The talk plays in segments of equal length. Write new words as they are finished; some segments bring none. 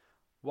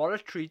What a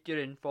treat you're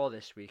in for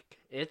this week.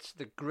 It's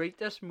the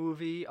greatest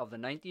movie of the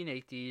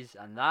 1980s,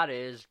 and that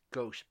is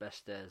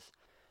Ghostbusters.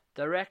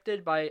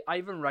 Directed by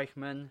Ivan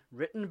Reitman,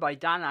 written by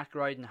Dan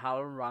Aykroyd and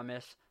Harold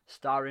Ramis,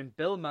 starring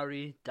Bill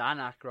Murray, Dan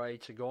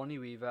Aykroyd, Sigourney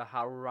Weaver,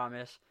 Harold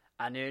Ramis,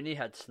 and Ernie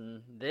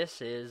Hudson.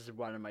 This is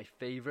one of my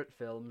favourite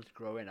films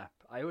growing up.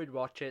 I would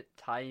watch it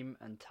time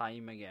and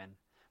time again.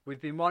 We've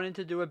been wanting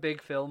to do a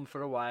big film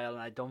for a while,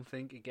 and I don't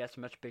think it gets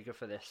much bigger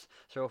for this.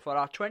 So for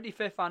our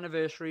 25th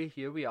anniversary,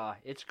 here we are.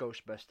 It's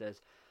Ghostbusters.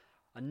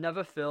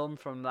 Another film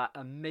from that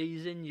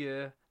amazing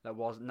year that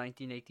was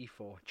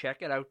 1984.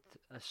 Check it out.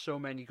 So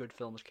many good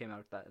films came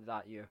out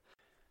that year.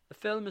 The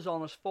film is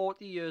almost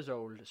 40 years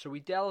old, so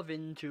we delve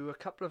into a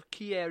couple of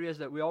key areas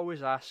that we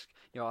always ask.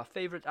 Our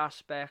favourite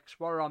aspects,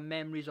 what are our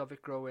memories of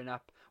it growing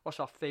up,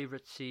 what's our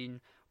favourite scene,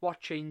 what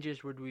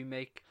changes would we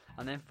make,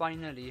 and then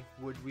finally,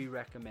 would we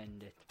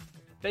recommend it?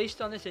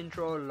 Based on this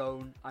intro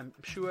alone, I'm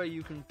sure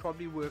you can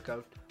probably work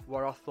out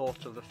what our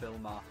thoughts of the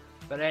film are.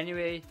 But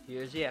anyway,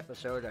 here's the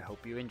episode. I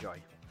hope you enjoy.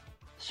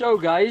 So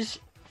guys,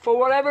 for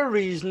whatever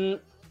reason,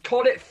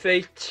 call it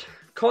fate,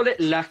 call it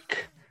luck,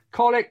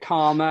 call it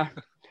karma,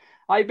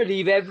 I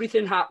believe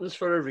everything happens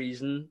for a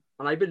reason,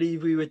 and I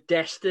believe we were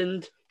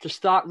destined to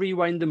start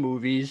Rewind the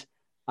Movies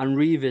and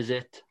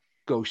revisit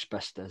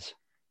Ghostbusters.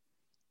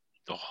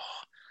 Oh.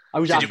 I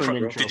was after an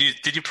intro.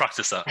 Did you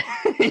practice that?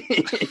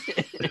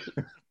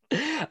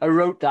 I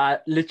wrote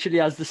that literally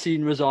as the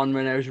scene was on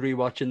when I was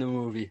rewatching the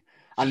movie,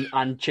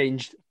 and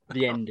changed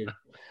the ending.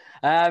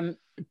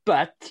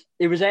 But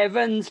it was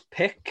Evan's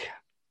pick,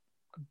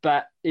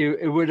 but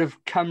it would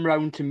have come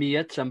round to me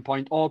at some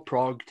point, or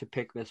Prog, to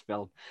pick this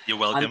film. You're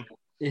welcome.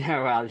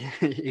 Yeah, well,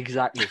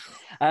 exactly.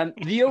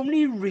 The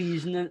only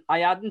reason I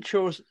hadn't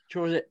chose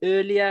it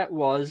earlier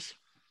was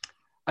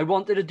I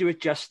wanted to do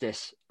it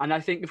justice. And I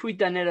think if we'd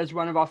done it as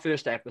one of our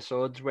first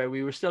episodes where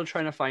we were still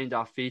trying to find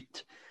our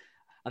feet,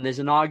 and there's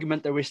an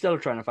argument that we're still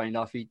trying to find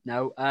our feet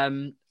now,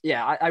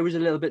 I was a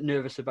little bit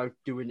nervous about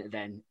doing it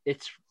then.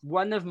 It's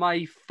one of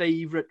my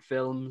favourite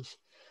films.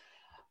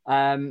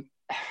 And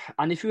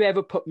if you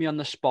ever put me on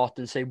the spot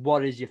and say,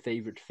 what is your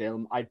favourite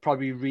film? I'd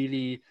probably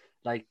really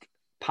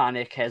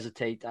panic,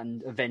 hesitate,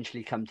 and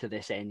eventually come to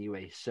this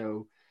anyway.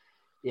 So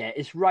yeah,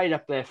 it's right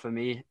up there for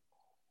me.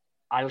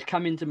 I'll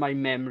come into my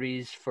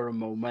memories for a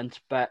moment,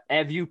 but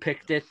have you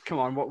picked it? Come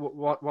on,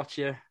 what's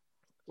your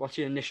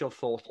initial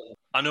thought?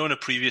 I know in a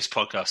previous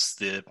podcast,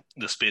 the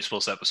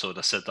Spaceballs episode,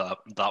 I said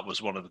that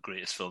was one of the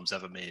greatest films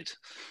ever made,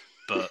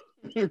 but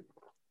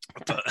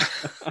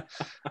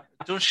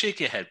don't shake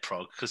your head,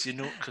 Prog, because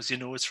you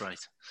know it's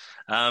right.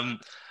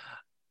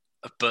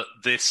 But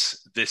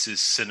this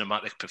is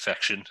cinematic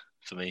perfection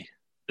for me.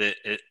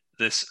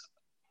 This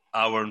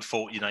hour and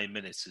 49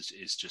 minutes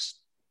is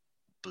just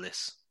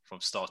bliss from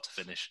start to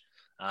finish.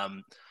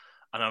 And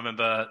I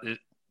remember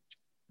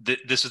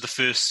this was the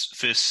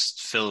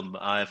first film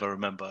I ever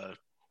remember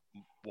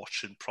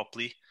watching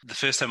properly. The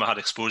first time I had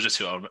exposure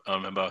to it, I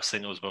remember I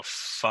think I was about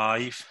 4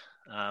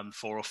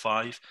 or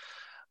 5.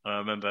 And I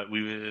remember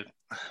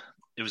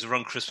it was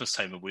around Christmas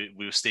time, and we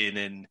were staying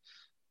in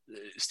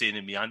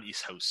my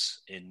auntie's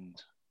house in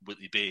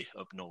Whitley Bay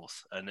up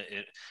north. And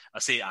I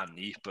say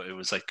auntie, but it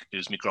was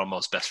my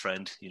grandma's best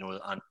friend,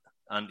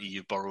 auntie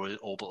you borrow an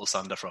orbital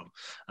sander from.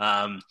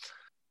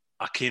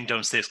 I came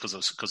downstairs because I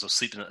was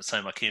sleeping at the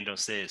time. I came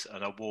downstairs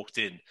and I walked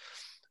in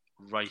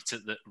right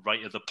at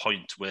the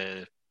point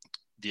where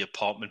the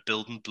apartment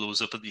building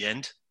blows up at the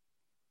end.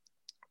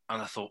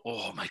 And I thought,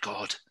 oh my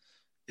God,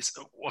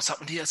 what's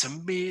happened here? It's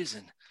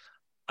amazing.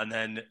 And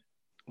then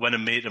when a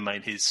mate of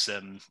mine,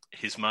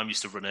 his mum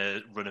used to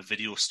run a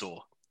video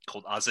store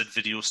called Azad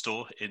Video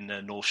Store in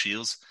North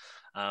Shields.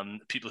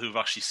 People who've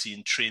actually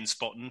seen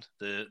Trainspotting,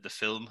 the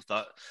film,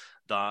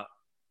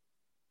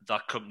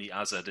 that company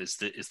Azad is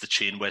the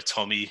chain where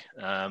Tommy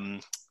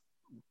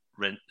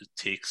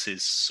takes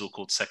his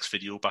so-called sex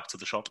video back to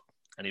the shop.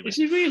 Anyway, is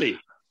he really?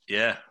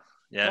 Yeah.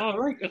 Oh,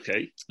 right,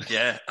 okay.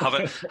 Yeah,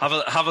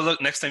 have a look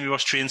next time you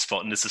watch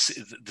Trainspotting. It's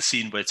the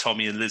scene where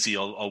Tommy and Lizzie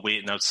are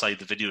waiting outside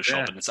the video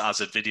shop, and it's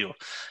Azad Video.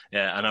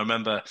 Yeah, and I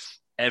remember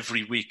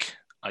every week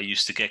I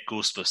used to get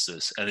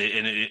Ghostbusters, and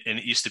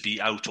it used to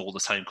be out all the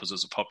time because it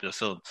was a popular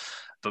film.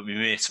 But my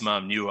mate's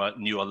mum knew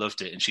I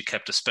loved it, and she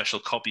kept a special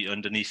copy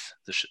underneath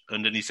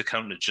the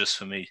counter just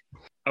for me.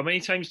 How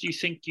many times do you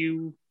think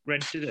you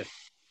rented it?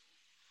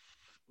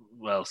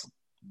 Well,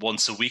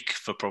 once a week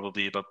for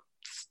probably about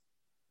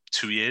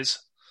 2 years.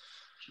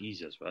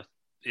 Jesus, what?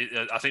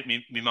 I think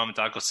my mum and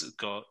dad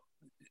got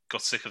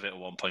sick of it at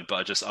one point,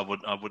 but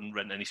I wouldn't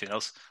rent anything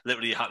else.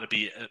 Literally, it had to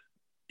be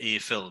a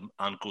film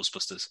and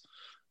Ghostbusters,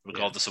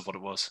 regardless of what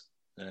it was.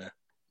 Yeah.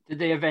 Did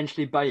they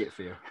eventually buy it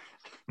for you?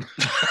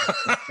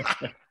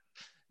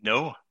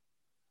 No.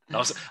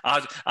 I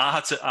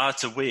had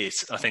to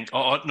wait. I think.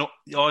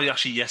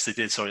 Actually, yes, they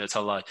did. Sorry, I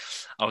tell a lie.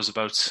 I was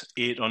about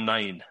 8 or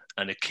 9,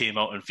 and it came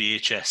out on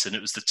VHS, and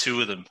it was the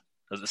two of them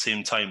at the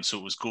same time. So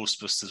it was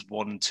Ghostbusters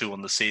 1 and 2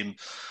 on the same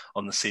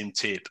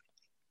tape.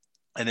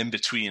 And in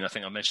between, I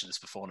think I mentioned this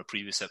before in a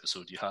previous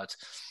episode, you had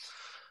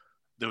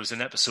there was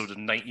an episode of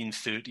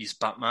 1930s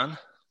Batman,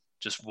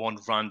 just one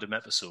random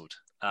episode,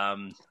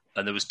 and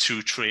there was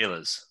 2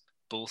 trailers,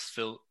 both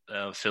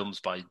films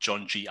by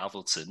John G.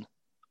 Avildsen,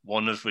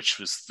 one of which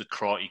was The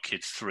Karate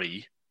Kid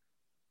 3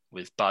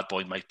 with Bad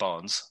Boy Mike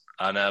Barnes,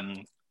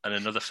 and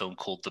another film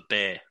called The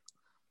Bear.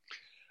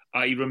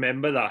 I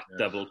remember that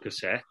double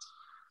cassette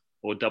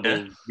or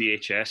double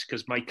VHS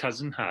because my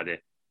cousin had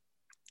it.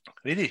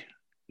 Really?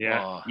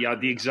 Yeah, Oh. he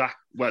had the exact.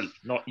 Well,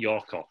 not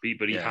your copy,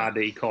 but he had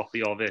a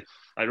copy of it.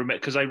 I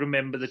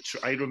remember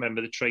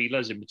the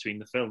trailers in between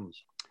the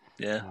films.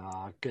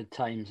 Yeah. Good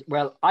times.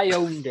 Well, I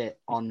owned it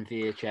on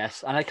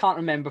VHS, and I can't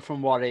remember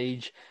from what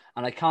age,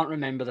 and I can't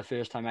remember the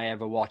first time I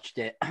ever watched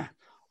it.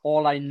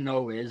 All I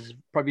know is,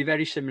 probably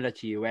very similar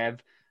to you,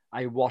 Ev,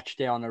 I watched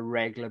it on a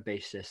regular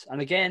basis. And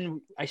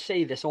again, I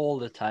say this all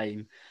the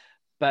time,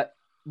 but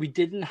we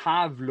didn't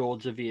have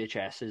loads of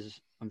VHSs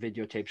and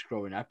videotapes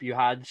growing up. You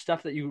had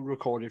stuff that you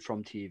recorded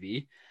from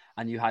TV,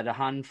 and you had a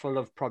handful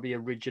of probably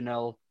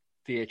original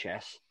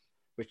VHS,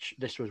 which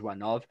this was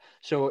one of.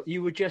 So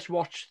you would just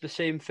watch the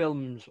same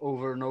films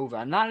over and over,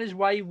 and that is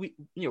why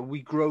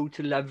we grow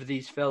to love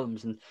these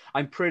films. And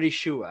I'm pretty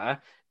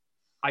sure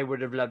I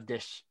would have loved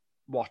this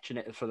watching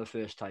it for the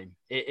first time.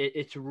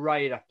 It's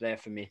right up there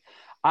for me.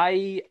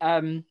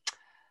 Funny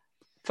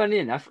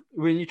enough,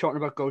 when you're talking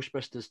about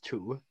Ghostbusters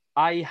 2,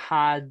 I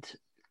had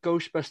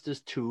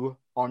Ghostbusters 2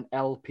 on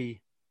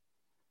LP.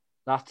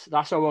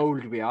 That's how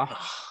old we are.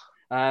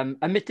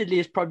 Admittedly,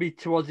 it's probably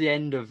towards the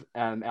end of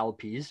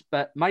LPs,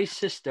 but my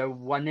sister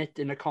won it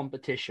in a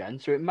competition,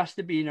 so it must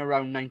have been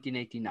around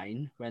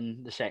 1989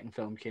 when the second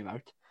film came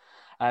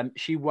out.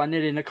 She won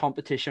it in a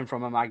competition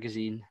from a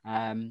magazine,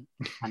 and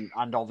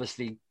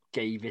obviously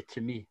gave it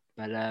to me.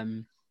 But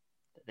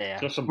there,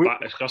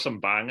 it's got some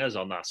bangers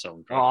on that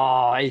soundtrack.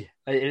 Oh,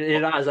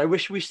 it has. I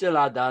wish we still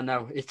had that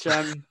now. It's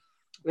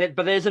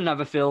but there's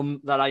another film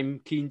that I'm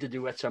keen to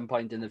do at some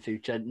point in the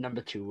future.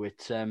 Number 2.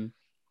 It's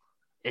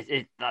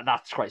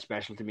that's quite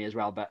special to me as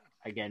well. But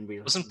again,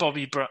 wasn't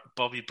Bobby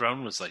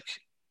Brown was like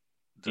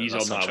he's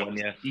on that one,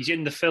 yeah. He's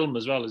in the film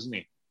as well, isn't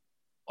he?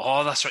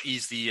 Oh, that's right.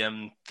 He's the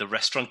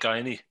restaurant guy,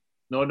 isn't he?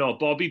 No.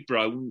 Bobby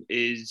Brown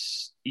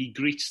he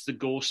greets the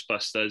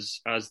Ghostbusters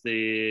as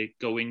they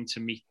go in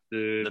to meet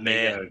the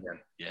mayor again.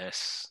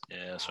 Yes,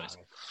 yeah, that's right.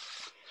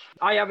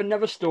 I have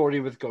another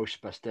story with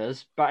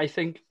Ghostbusters, but I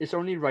think it's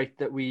only right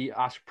that we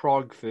ask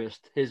Prog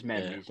first his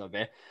memories of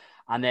it,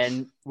 and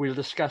then we'll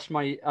discuss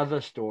my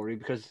other story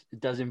because it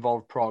does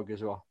involve Prog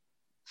as well.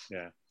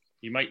 Yeah.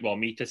 You might want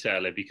me to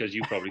tell it because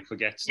you probably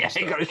forget some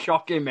stuff. You got a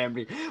shocking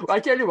memory. Well, I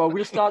tell you what,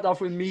 we'll start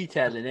off with me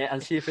telling it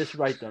and see if it's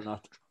right or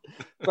not.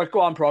 But go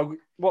on, Prog.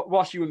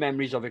 What's your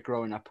memories of it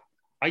growing up?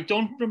 I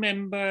don't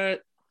remember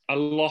a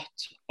lot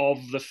of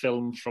the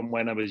film from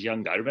when I was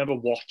younger. I remember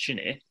watching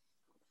it,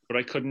 but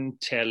I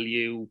couldn't tell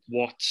you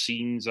what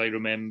scenes I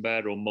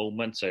remember or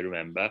moments I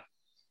remember.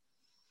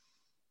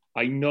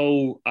 I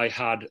know I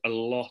had a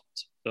lot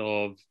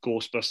of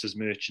Ghostbusters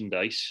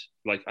merchandise.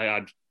 Like I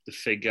had the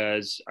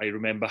figures. I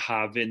remember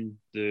having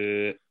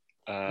the...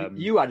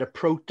 You had a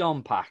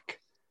Proton pack,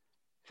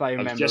 if I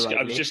remember rightly.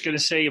 I was just going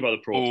to say about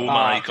the Proton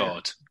pack. Oh my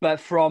God. But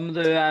from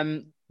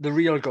the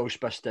real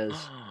Ghostbusters.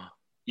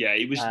 Yeah,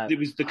 it was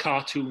the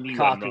cartoony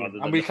one rather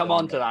than... And we'll come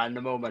on to that in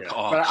a moment.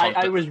 Yeah. But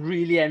I was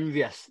really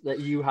envious that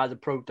you had a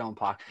Proton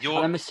pack. And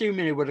I'm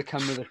assuming it would have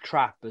come with a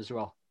trap as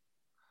well.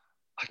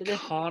 I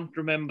can't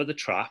remember the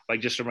trap. I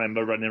just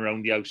remember running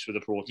around the house with a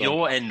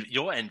Proton.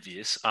 You're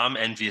envious. I'm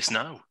envious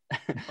now.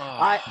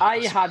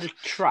 I had a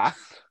trap,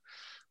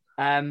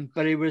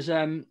 but it was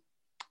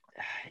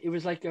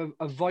like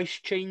a voice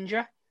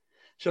changer.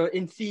 So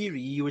in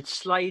theory, you would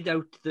slide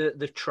out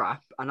the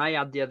trap, and I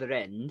had the other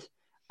end,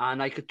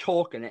 and I could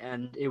talk in it,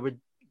 and it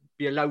would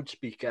be a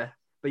loudspeaker,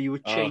 but you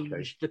would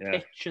change the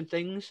pitch and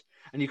things,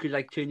 and you could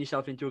like turn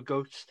yourself into a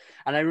ghost.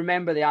 And I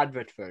remember the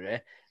advert for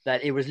it,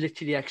 that it was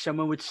literally like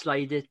someone would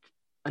slide it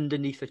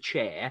underneath a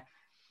chair,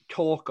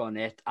 talk on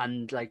it,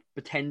 and like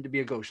pretend to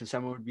be a ghost, and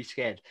someone would be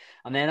scared.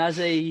 And then as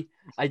a,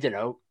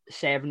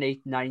 7,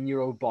 8,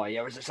 9-year-old boy,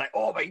 I was just like,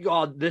 oh my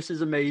God, this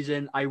is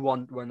amazing. I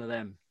want one of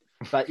them.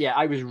 But yeah,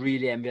 I was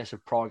really envious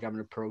of Prog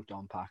having a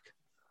Proton pack.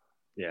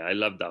 Yeah, I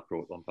love that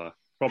Proton pack.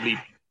 Probably,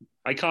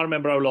 I can't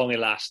remember how long it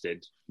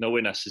lasted.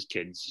 Knowing us as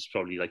kids, it's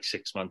probably like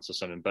 6 months or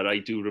something. But I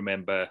do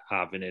remember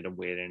having it and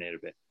wearing it a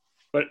bit.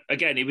 But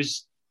again, it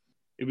was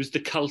the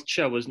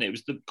culture, wasn't it? It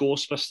was the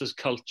Ghostbusters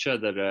culture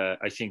that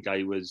I think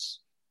I was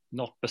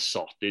not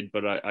besotted,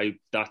 but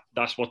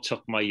that's what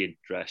took my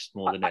interest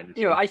more than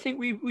anything. I think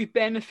we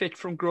benefit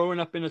from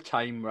growing up in a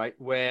time, right,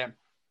 where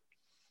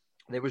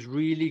there was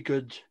really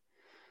good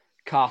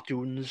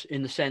cartoons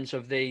in the sense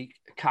of they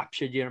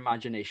captured your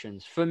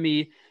imaginations. For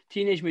me,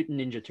 Teenage Mutant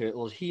Ninja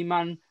Turtles,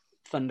 He-Man,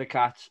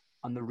 Thundercats,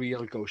 and the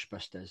real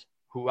Ghostbusters,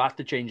 who had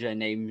to change their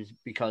names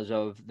because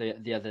of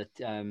the other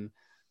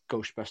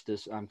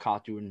Ghostbusters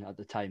cartoon at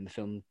the time, the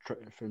film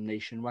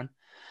Nation one.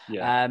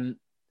 Yeah.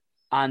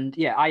 And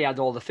yeah, I had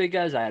all the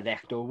figures. I had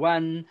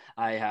Ecto-1.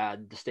 I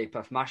had the Stay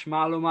Puft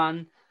Marshmallow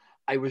Man.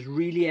 I was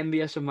really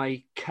envious of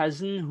my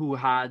cousin who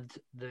had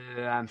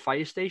the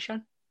fire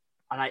station.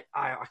 And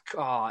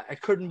I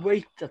couldn't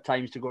wait at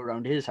times to go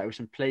around his house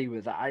and play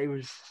with it. It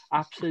was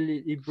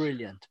absolutely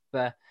brilliant.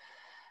 But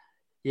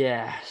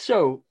yeah,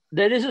 so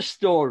there is a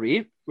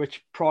story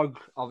which Prog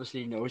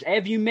obviously knows.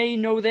 Ev, you may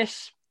know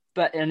this,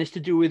 and it's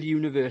to do with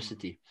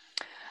university.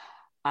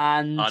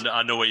 And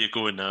I know where you're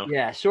going now.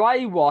 Yeah, so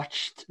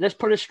let's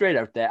put it straight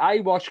out there. I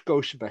watched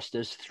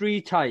Ghostbusters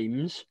 3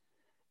 times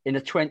in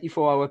a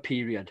 24-hour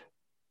period.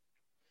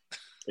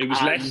 It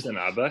was less than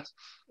that, but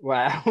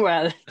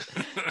well,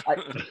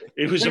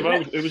 it was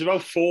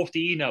about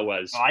 14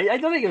 hours. I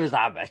don't think it was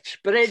that much,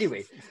 but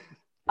anyway.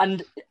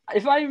 And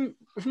if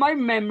my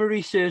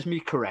memory serves me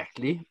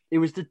correctly, it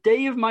was the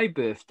day of my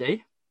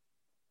birthday,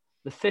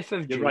 the 5th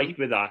of June. You're right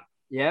with that.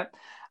 Yeah.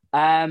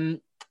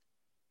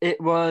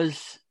 It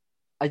was,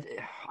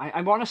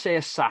 I want to say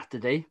a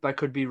Saturday, but I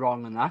could be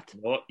wrong on that.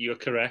 No, you're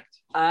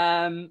correct.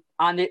 And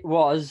it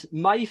was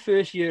my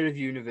first year of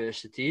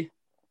university,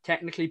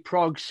 technically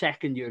Prog's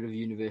second year of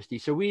university.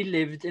 So we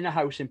lived in a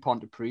house in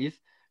Pontypridd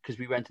because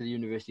we went to the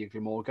University of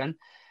Glamorgan.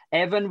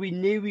 Evan, we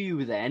knew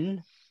you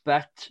then,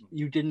 but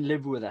you didn't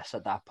live with us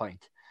at that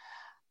point.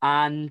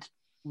 And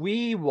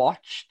we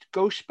watched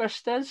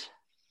Ghostbusters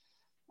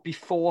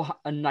before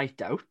a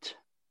night out.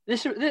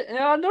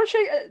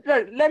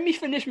 Let me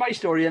finish my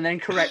story and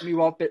then correct me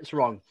what bit's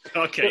wrong.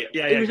 Okay,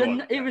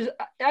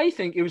 I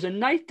think it was a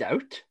night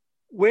out.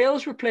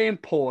 Wales were playing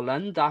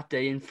Poland that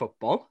day in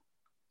football.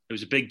 It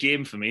was a big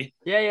game for me.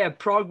 Yeah,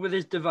 Prog with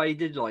his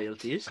divided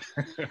loyalties.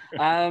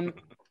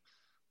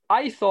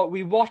 I thought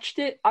we watched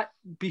it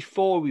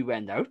before we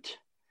went out.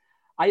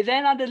 I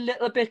then had a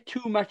little bit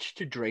too much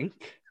to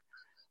drink.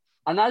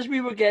 And as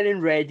we were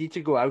getting ready to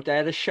go out, I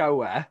had a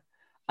shower.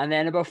 And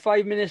then about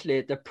 5 minutes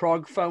later,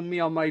 Prog found me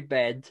on my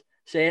bed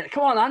saying,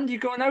 "Come on, Andy, you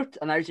going out?"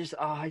 And I was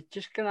I'm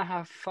just going to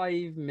have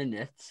 5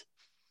 minutes.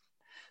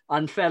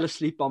 And fell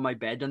asleep on my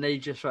bed. And they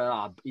just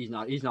went, he's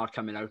not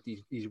coming out.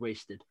 He's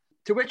wasted.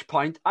 To which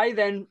point, I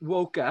then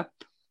woke up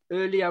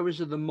early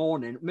hours of the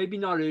morning, maybe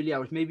not early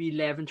hours, maybe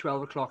 11,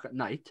 12 o'clock at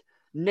night,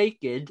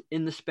 naked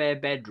in the spare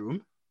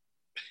bedroom.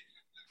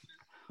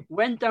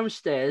 Went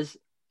downstairs,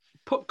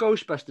 put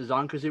Ghostbusters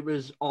on because it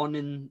was on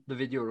in the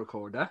video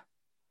recorder.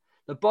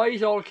 The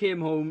boys all came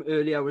home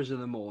early hours of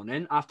the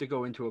morning after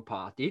going to a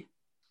party.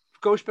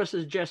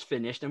 Ghostbusters just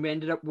finished and we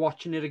ended up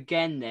watching it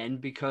again then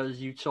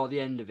because you saw the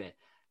end of it.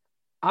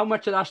 How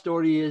much of that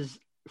story is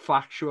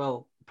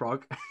factual,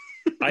 Prog?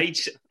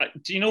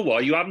 Do you know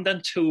what? You haven't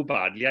done too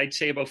badly. I'd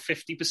say about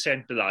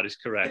 50% of that is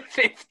correct.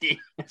 50?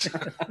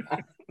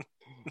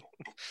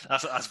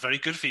 That's very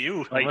good for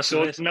you. Right,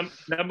 so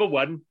number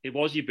one, it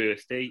was your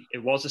birthday.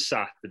 It was a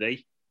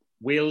Saturday.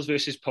 Wales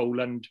versus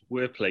Poland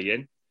were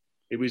playing.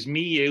 It was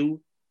me,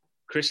 you,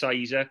 Chris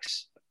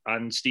Isaacs,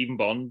 and Stephen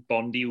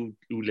Bondy,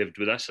 who lived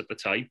with us at the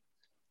time.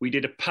 We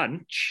did a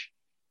punch.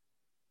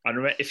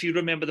 And if you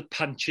remember the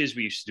punches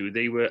we used to do,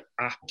 they were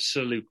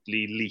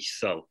absolutely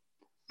lethal.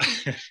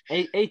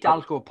 eight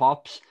alcohol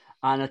pops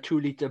and a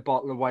 2-litre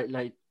bottle of White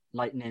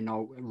Lightning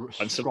and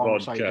some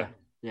vodka. Cider.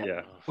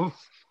 Yeah.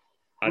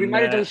 And, we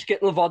might have done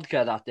Skittle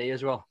vodka that day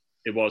as well.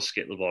 It was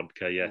Skittle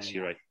vodka, yes,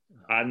 you're right.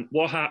 And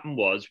what happened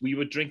was we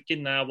were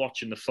drinking there,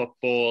 watching the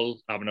football,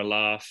 having a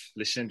laugh,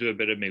 listening to a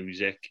bit of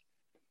music.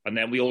 And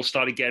then we all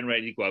started getting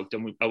ready to go out.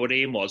 And our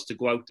aim was to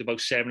go out about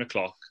 7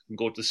 o'clock and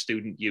go to the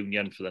student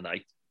union for the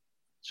night.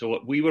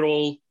 So we were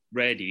all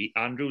ready.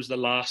 Andrew was the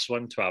last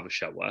one to have a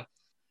shower.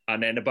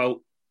 And then about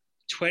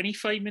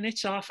 25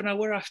 minutes, half an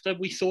hour after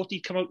we thought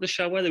he'd come out of the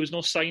shower, there was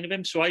no sign of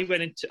him. So I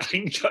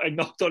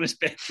knocked on his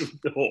bedroom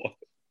door.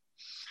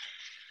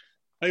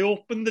 I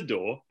opened the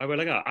door. I went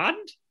like that.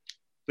 And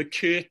the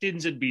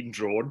curtains had been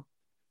drawn.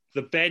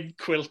 The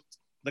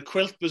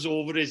quilt was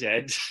over his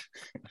head.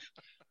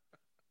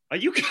 Are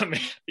you coming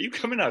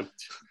out?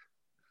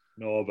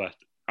 No, but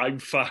I'm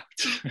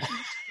fucked.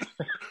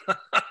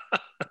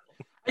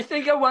 I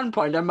think at one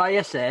point I might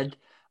have said,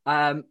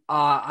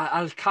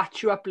 I'll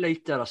catch you up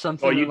later or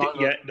something. Oh, you did,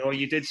 yeah. No,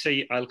 you did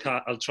say I'll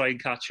try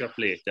and catch you up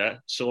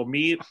later. So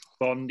me,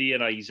 Bondy,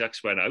 and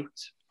Isaacs went out.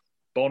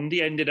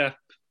 Bondy ended up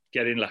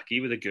getting lucky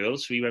with a girl,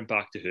 so he went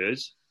back to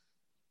hers.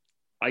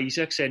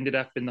 Isaacs ended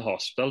up in the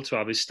hospital to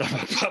have his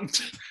stomach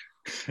pumped.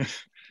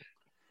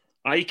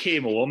 I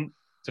came home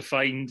to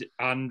find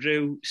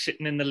Andrew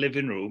sitting in the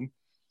living room,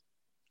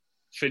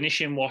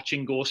 finishing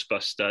watching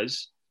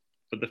Ghostbusters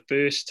for the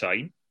first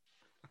time.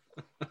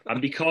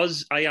 And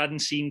because I hadn't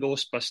seen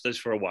Ghostbusters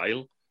for a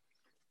while,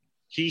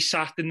 he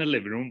sat in the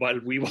living room while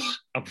we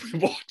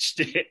watched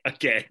it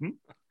again.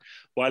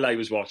 While I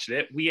was watching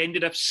it, we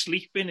ended up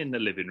sleeping in the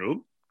living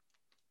room.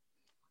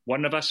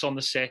 One of us on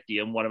the settee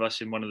and one of us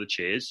in one of the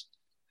chairs.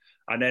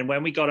 And then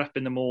when we got up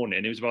in the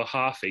morning, it was about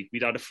 8:30,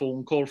 we'd had a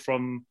phone call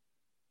from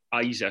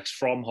Isaacs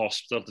from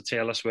hospital to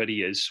tell us where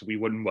he is so we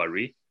wouldn't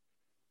worry.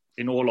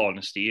 In all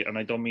honesty, and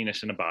I don't mean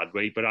this in a bad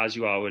way, but as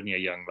you are when you're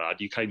a young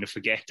lad, you kind of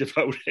forget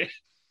about it.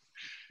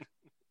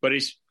 But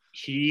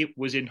he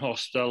was in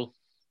hospital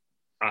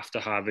after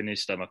having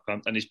his stomach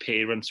pumped and his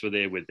parents were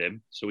there with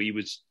him. So he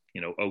was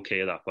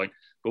okay at that point.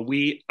 But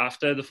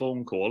after the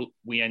phone call,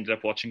 we ended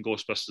up watching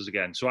Ghostbusters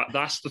again. So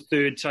that's the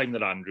third time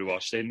that Andrew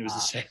watched it, and it was the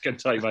second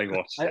time I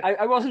watched it.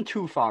 I wasn't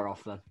too far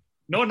off then.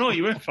 No,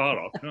 you weren't far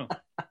off, no.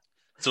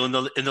 So in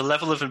the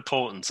level of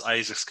importance,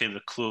 Isaacs came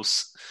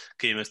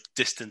a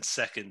distant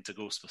second to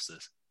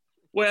Ghostbusters.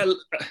 Well,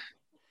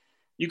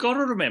 you got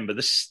to remember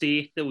the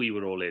state that we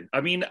were all in.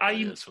 I mean, I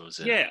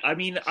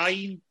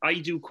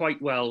do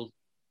quite well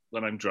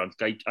when I'm drunk.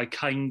 I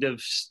kind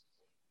of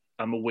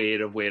am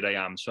aware of where I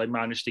am, so I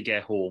manage to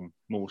get home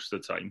most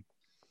of the time.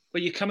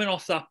 But you're coming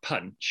off that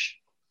punch,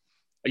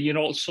 and you're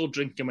also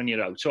drinking when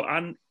you're out. So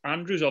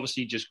Andrew's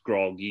obviously just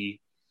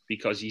groggy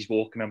because he's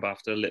woken up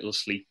after a little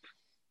sleep.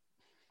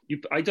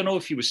 I don't know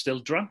if you were still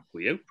drunk,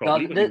 were you?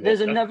 Probably. No,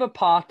 there's another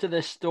part to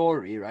this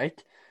story, right?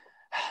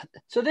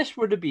 So this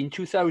would have been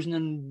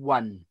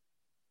 2001,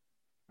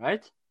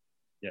 right?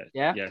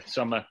 Yeah,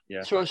 summer,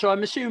 yeah. So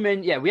I'm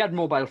assuming, we had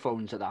mobile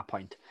phones at that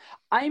point.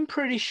 I'm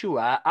pretty sure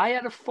I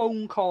had a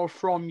phone call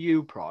from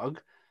you,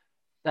 Prog,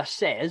 that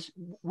says,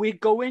 we're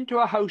going to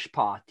a house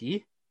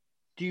party.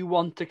 Do you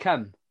want to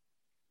come?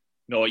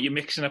 No, you're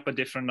mixing up a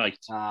different night.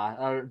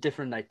 A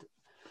different night.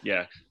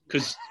 Yeah,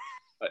 because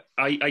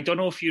I don't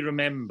know if you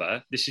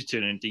remember, this is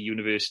turning into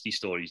university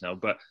stories now,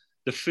 but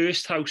the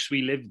first house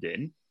we lived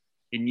in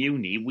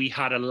uni, we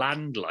had a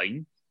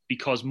landline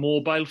because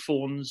mobile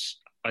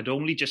phones had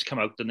only just come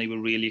out and they were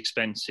really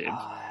expensive.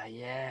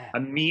 Yeah.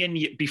 And me and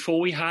you, before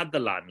we had the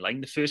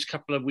landline, the first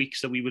couple of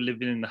weeks that we were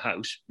living in the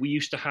house, we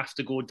used to have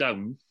to go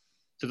down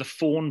to the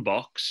phone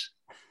box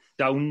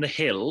down the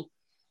hill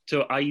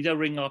to either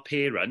ring our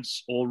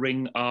parents or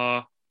ring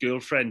our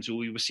girlfriends who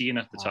we were seeing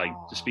at the time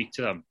to speak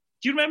to them.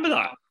 Do you remember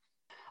that?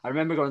 I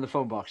remember going to the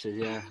phone boxes,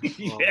 yeah.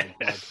 Yeah.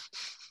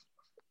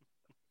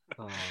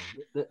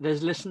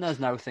 There's listeners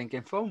now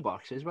thinking, phone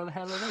boxes, where the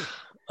hell are they?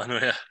 I know,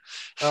 yeah.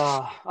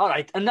 All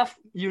right, enough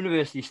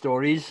university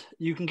stories.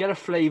 You can get a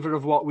flavour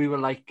of what we were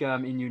like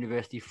in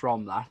university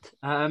from that.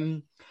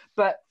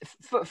 But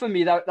for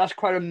me, that's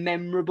quite a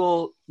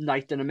memorable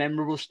night and a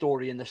memorable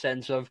story in the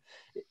sense of...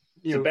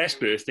 It's the best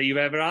birthday you've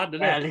ever had,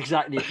 isn't it? Well,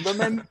 exactly.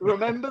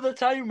 Remember the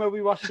time when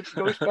we watched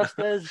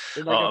Ghostbusters?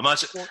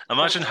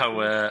 Imagine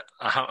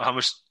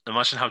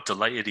how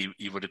delighted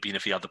he would have been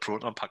if he had the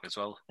proton pack as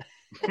well.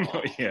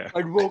 Yeah,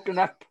 I'd woken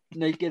up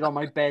naked on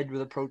my bed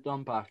with a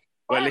proton pack.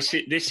 Well,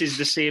 this is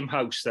the same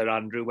house that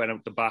Andrew went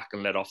out the back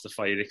and let off the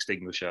fire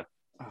extinguisher.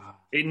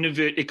 In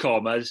inverted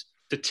commas,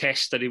 to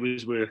test that it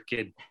was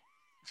working.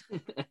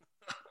 That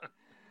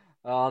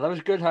was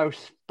a good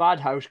house.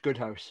 Bad house, good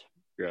house.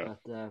 Yeah.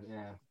 But,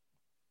 yeah.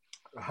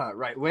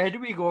 Right, where do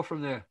we go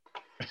from there?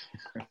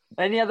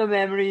 Any other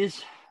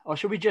memories? Or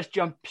should we just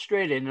jump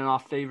straight in on our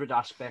favourite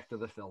aspect of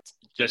the film?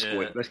 Let's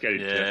get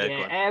into it.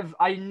 Yeah, Ev,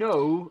 I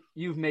know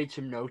you've made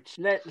some notes.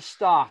 Let's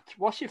start.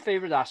 What's your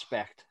favourite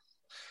aspect?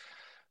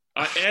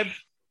 Ev,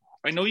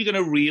 I know you're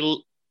going to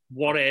reel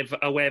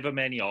however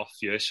many off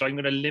you, so I'm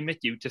going to limit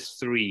you to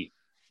 3.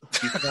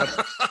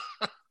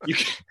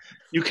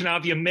 You can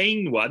have your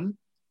main one.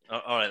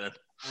 All right, then.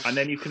 And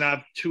then you can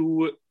have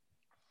 2...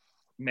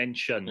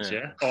 mentions,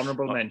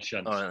 honourable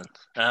mentions. All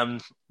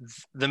right.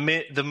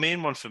 The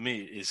main one for me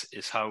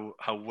is how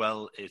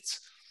well it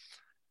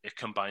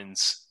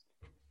combines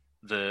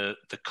the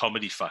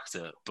comedy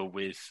factor, but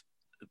with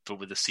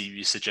a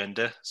serious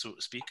agenda, so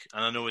to speak.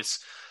 And I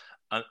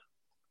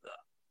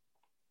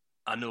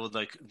know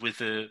like with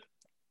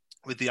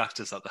the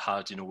actors that they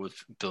had,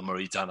 with Bill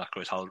Murray, Dan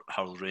Aykroyd,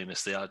 Harold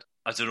Ramis, they had,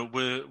 I don't know,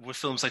 were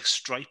films like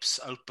Stripes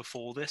out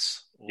before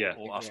this? Or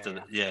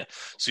after? Yeah.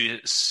 So you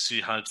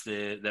had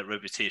their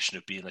reputation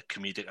of being like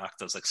comedic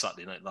actors like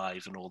Saturday Night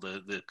Live and all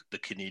the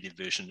Canadian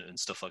version and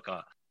stuff like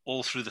that.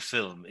 All through the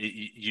film,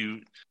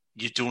 you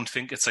don't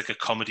think it's like a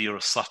comedy or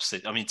a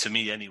slapstick. I mean, to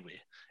me anyway,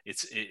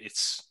 it's a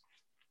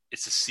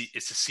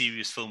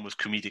serious film with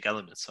comedic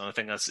elements, and I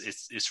think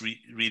it's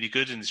really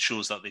good, and it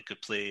shows that they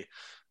could play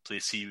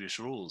serious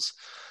roles.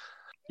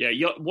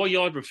 Yeah, what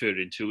you're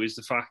referring to is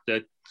the fact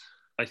that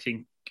I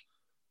think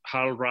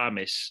Harold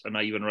Ramis and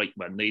Ivan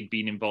Reitman, they'd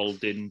been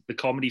involved in the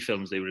comedy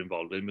films they were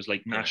involved in. It was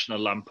like National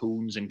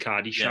Lampoons and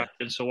Caddyshack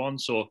and so on.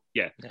 So,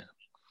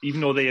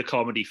 even though they are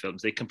comedy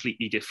films, they're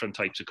completely different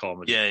types of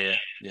comedy.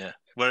 Yeah.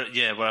 Where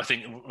I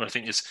think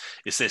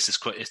it's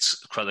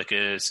quite like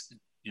a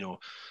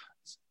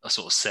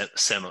sort of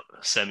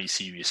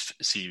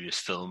semi-serious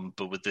film,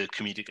 but with the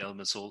comedic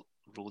elements all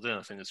rolled in.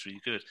 I think it's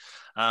really good.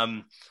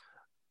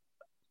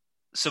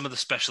 Some of the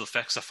special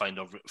effects I find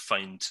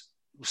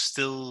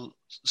still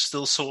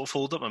sort of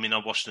hold up. I mean, I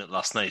watched it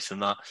last night, and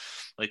that,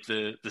 like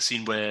the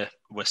scene where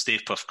Stay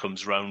Puft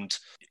comes round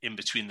in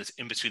between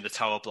the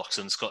tower blocks,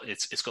 and it's got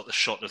the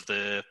shot of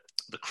the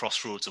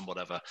crossroads and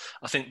whatever.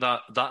 I think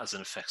that as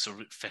an effect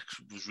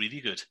was really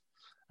good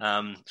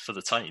for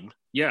the time.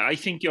 Yeah, I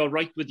think you're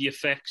right with the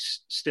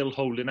effects still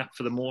holding up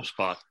for the most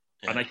part,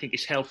 and I think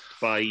it's helped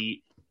by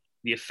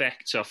the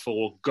effects are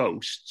for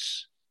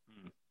ghosts.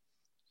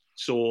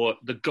 So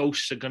the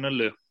ghosts are going to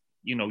look,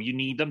 you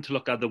need them to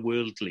look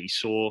otherworldly.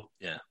 So,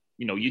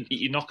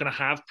 you're not going to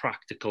have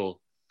practical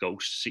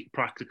ghosts,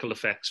 practical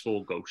effects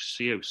for ghosts.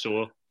 You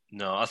so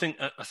No, I think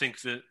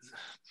that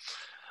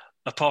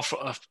apart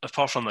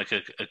from like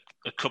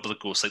a couple of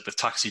ghosts, like the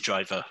taxi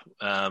driver,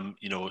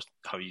 you know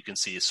how you can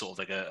see is sort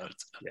of like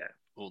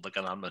or like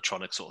an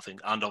animatronic sort of thing,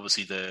 and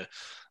obviously the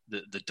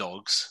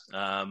dogs.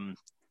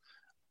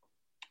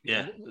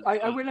 Yeah,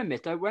 I will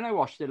admit that when I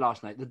watched it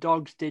last night, the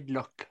dogs did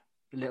look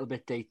a little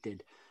bit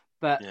dated,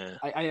 but yeah.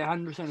 I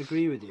 100%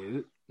 agree with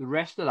you. The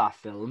rest of that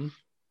film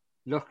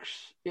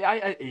looks,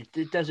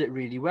 it does it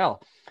really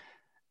well.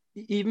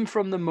 Even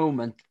from the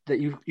moment that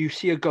you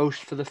see a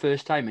ghost for the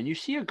first time, and you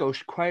see a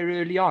ghost quite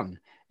early on.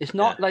 It's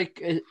not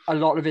like a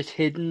lot of it's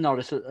hidden.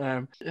 Or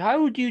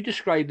how would you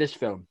describe this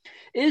film?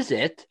 Is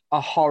it a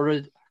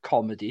horror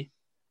comedy,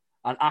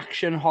 an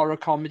action horror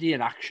comedy,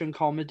 an action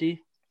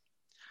comedy?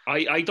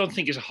 I don't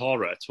think it's a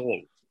horror at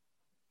all.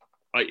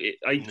 I'm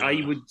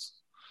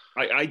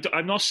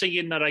not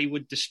saying that I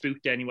would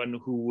dispute anyone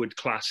who would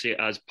class it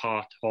as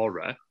part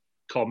horror,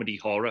 comedy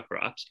horror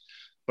perhaps,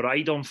 but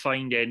I don't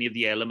find any of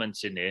the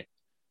elements in it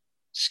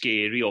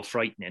scary or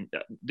frightening.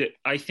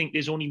 I think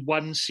there's only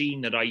one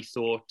scene that I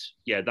thought,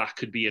 yeah, that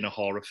could be in a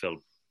horror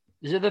film.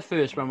 Is it the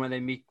first one when they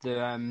meet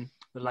the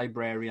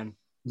librarian?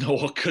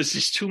 No, because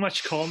there's too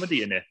much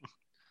comedy in it.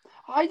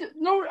 I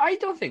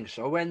don't think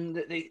so.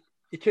 When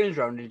it turns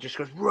around and it just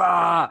goes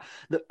rah.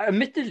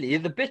 Admittedly,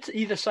 the bits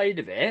either side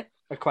of it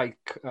are quite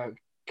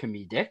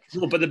comedic.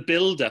 No, but the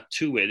build up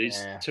to it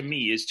is, to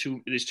me,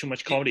 there's too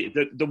much comedy.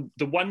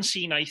 The one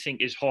scene I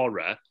think is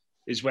horror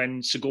is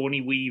when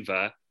Sigourney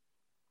Weaver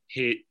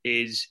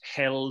is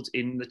held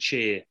in the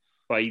chair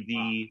by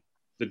the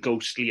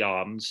ghostly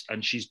arms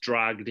and she's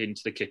dragged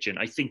into the kitchen.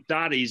 I think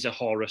that is a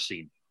horror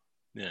scene.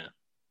 Yeah.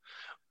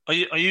 Are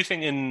you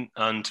thinking,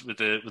 and with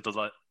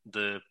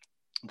the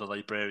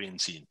librarian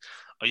scene,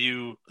 are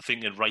you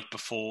thinking right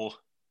before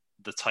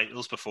the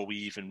titles, before we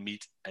even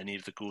meet any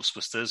of the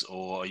Ghostbusters,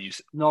 or are you?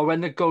 No,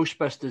 when the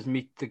Ghostbusters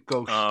meet the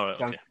ghost, right,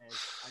 okay. And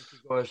she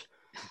goes,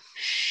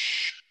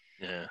 shh.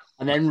 Yeah.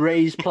 And then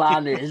Ray's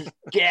plan is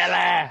get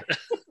her.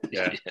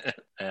 Yeah.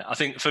 I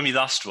think for me,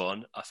 last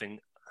one, I think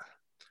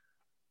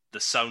the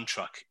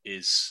soundtrack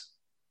is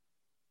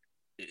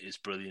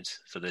brilliant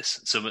for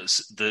this. So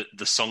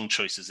the song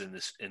choices in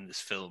this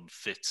film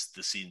fits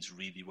the scenes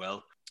really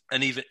well,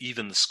 and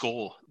even the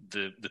score,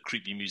 the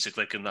creepy music,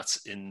 like, and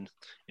that's in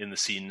the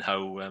scene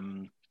how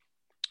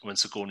when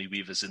Sigourney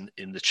Weaver's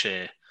in the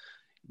chair,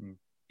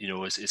 you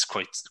know, it's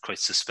quite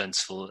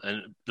suspenseful,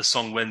 and the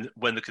song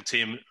when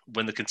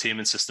the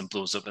containment system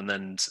blows up, and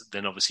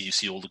then obviously you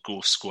see all the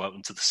ghosts go out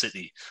into the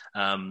city.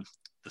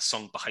 The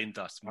song behind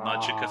that,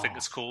 Magic, I think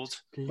it's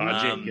called.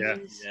 Magic,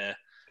 yeah.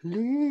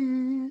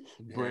 Please.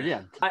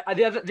 Brilliant.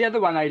 The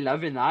other one I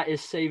love in that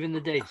is Saving the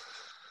Day.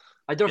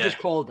 I don't know if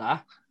it's called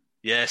that.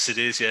 Yes, it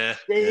is, yeah.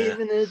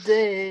 Saving the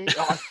Day.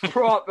 Oh,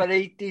 proper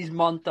 80s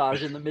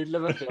montage in the middle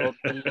of a film.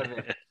 I love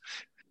it.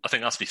 I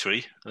think that's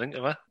B3, I think,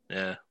 am I?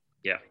 Yeah.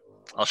 Yeah.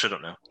 I'll shut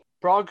up now.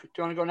 Prog, do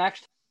you want to go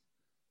next?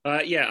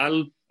 Yeah,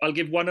 I'll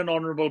give one an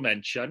honourable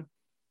mention,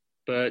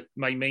 but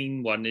my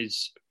main one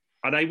is,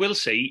 and I will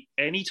say,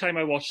 anytime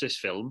I watch this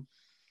film,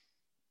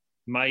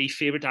 my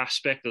favourite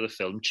aspect of the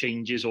film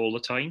changes all the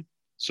time.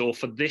 So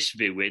for this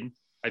viewing,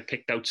 I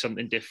picked out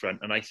something different,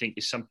 and I think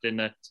it's something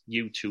that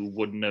you two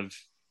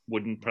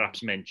wouldn't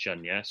perhaps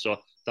mention. Yeah, so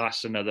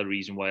that's another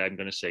reason why I'm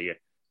going to say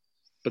it.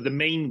 But the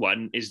main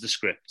one is the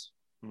script.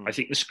 I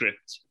think the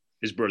script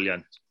is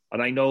brilliant,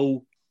 and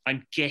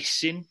I'm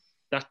guessing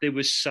that there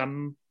was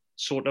some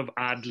sort of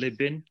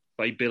ad-libbing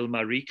by Bill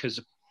Murray,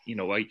 because you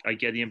know I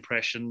get the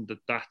impression that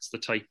that's the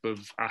type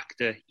of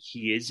actor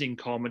he is in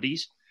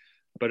comedies.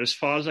 But as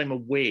far as I'm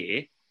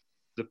aware,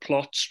 the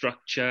plot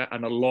structure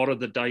and a lot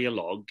of the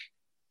dialogue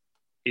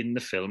in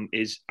the film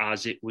is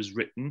as it was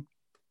written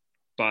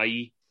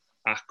by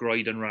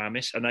Aykroyd and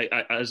Ramis. And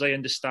as I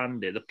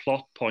understand it, the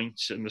plot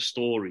points and the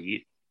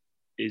story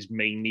is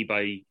mainly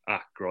by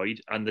Aykroyd,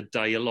 and the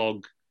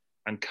dialogue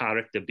and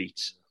character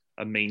beats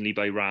are mainly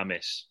by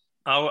Ramis.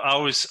 I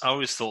always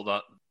thought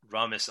that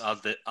Ramis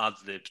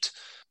ad-libbed.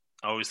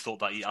 I always thought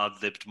that he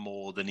ad-libbed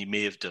more than he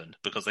may have done,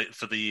 because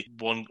for the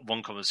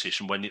one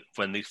conversation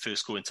when they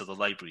first go into the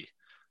library,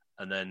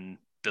 and then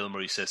Bill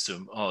Murray says to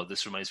him, "Oh,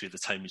 this reminds me of the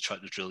time you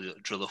tried to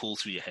drill a hole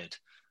through your head,"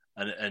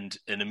 and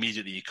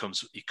immediately he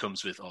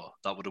comes with, "Oh,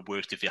 that would have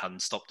worked if you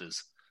hadn't stopped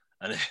us."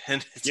 And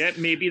yeah,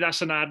 maybe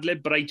that's an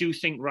ad-lib, but I do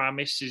think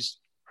Ramis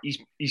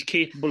he's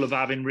capable of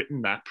having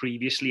written that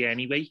previously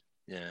anyway.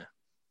 Yeah,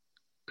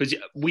 because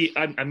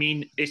I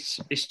mean,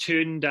 it's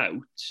turned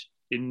out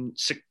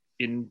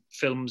in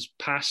films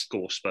past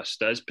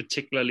Ghostbusters,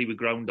 particularly with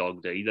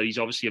Groundhog Day, that he's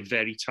obviously a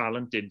very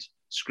talented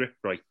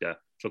scriptwriter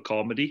for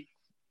comedy.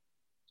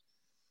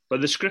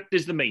 But the script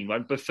is the main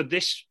one. But for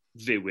this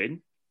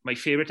viewing, my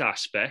favourite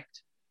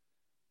aspect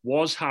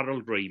was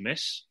Harold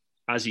Ramis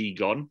as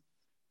Egon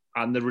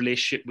and the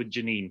relationship with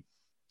Janine.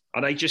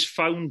 And I just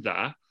found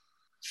that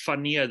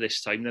funnier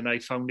this time than I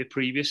found it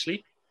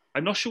previously.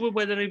 I'm not sure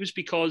whether it was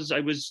because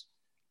I was,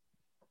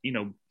 you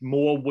know,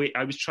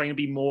 I was trying to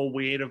be more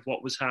aware of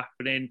what was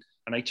happening,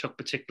 and I took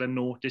particular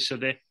notice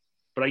of it.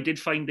 But I did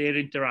find their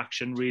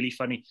interaction really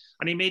funny.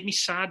 And it made me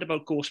sad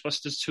about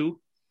Ghostbusters 2.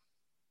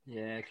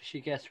 Yeah, because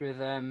she gets with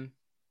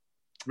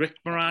Rick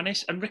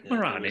Moranis. And Rick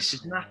Moranis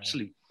is an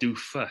absolute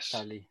doofus.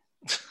 Sally.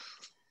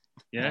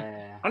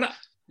 Yeah. And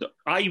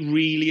I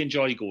really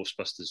enjoy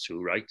Ghostbusters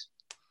 2, right?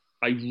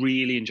 I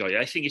really enjoy it.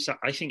 I think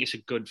it's a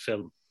good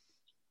film.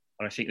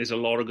 And I think there's a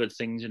lot of good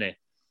things in it.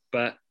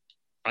 But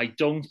I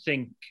don't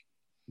think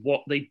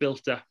what they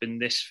built up in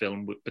this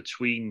film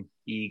between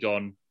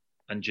Egon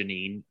and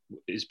Janine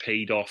is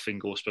paid off in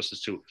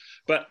Ghostbusters 2.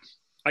 But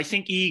I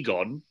think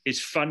Egon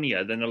is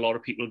funnier than a lot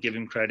of people give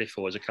him credit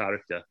for as a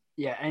character.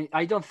 Yeah, and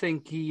I don't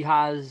think he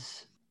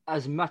has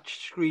as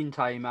much screen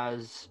time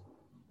as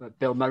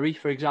Bill Murray,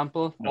 for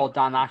example, or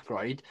Dan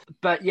Aykroyd.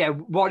 But yeah,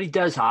 what he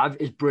does have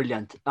is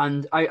brilliant.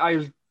 And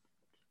I'll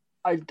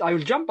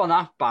jump on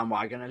that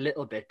bandwagon a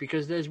little bit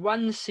because there's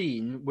one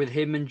scene with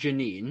him and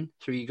Janine,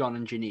 so Egon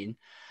and Janine,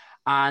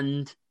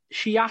 and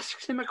she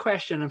asks him a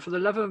question, and for the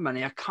love of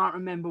money, I can't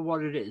remember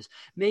what it is.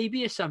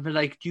 Maybe it's something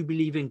like, do you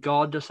believe in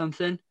God or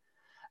something?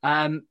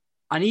 And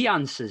he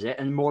answers it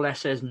and more or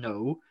less says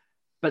no,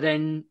 but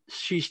then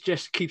she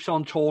just keeps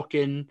on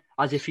talking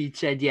as if he'd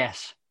said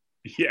yes.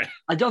 Yeah.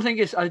 I don't think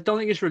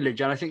it's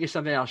religion. I think it's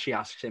something else she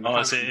asks him.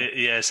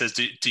 It says,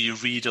 do you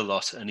read a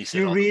lot? And he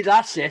said, read,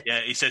 that's it.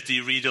 Yeah, he said, do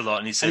you read a lot?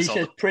 And he says,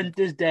 print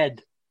is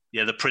dead.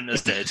 Yeah, the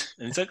printer's dead.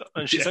 And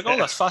she's like, oh,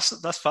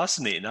 that's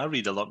fascinating. I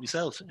read a lot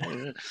myself.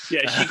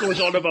 Yeah, she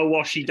goes on about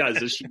what she does.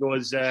 And she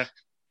goes, do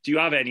you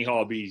have any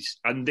hobbies?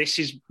 And this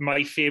is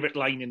my favourite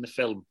line in the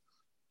film.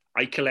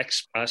 I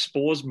collect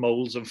spores,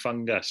 moles, and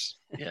fungus.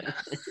 Yeah.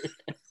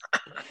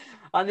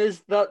 And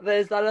there's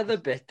that other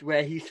bit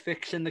where he's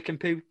fixing the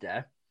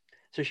computer.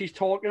 So she's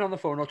talking on the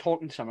phone or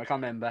talking to someone, I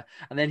can't remember.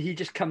 And then he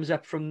just comes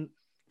up from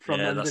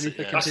underneath the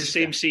computer. That's the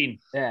same scene.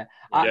 Yeah.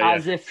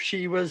 As if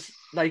she was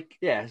like,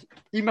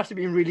 he must have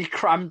been really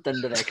cramped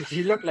under there because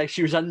she looked like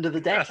she was under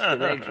the desk.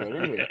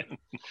 Anyway.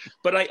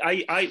 But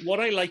I what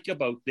I like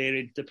about their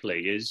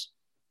interplay is,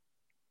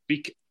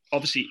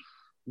 obviously,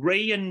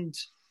 Ray and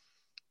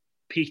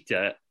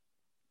Peter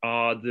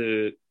are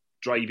the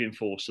driving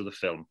force of the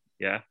film,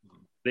 yeah?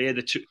 They're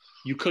the two,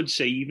 you could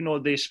say, even though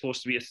they're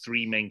supposed to be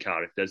three main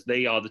characters,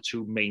 they are the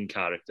two main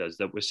characters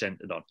that we're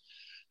centered on.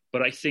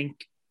 But I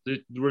think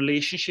the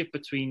relationship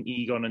between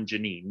Egon and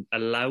Janine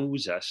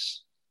allows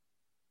us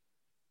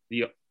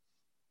the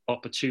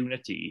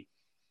opportunity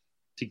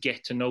to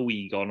get to know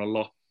Egon a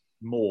lot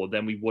more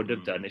than we would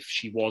have done if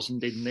she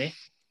wasn't in there.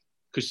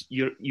 Because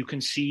you can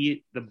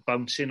see the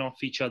bouncing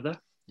off each other.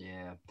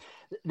 Yeah.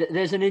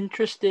 There's an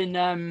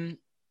interesting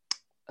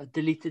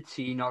deleted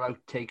scene or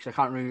outtakes. I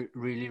can't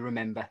really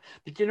remember.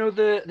 But you know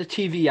the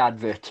TV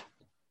advert?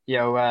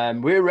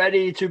 We're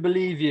ready to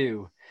believe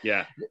you.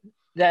 Yeah.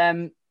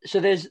 So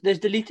there's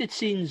deleted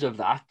scenes of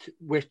that,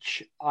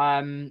 which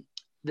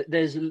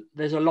there's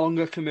a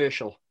longer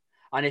commercial.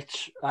 And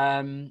it's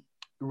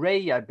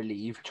Ray, I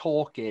believe,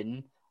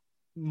 talking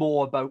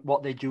more about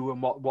what they do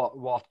and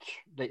what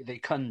they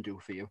can do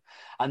for you.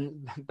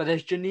 But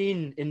there's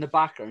Janine in the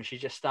background.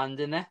 She's just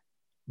standing there.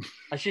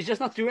 And she's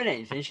just not doing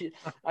anything.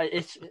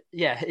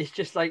 It's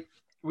just like,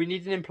 we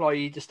need an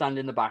employee to stand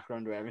in the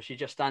background or whatever. She's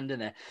just standing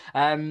there.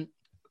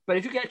 But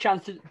if you get a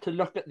chance to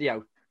look at the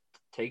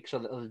outtakes or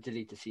the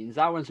deleted scenes,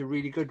 that one's a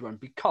really good one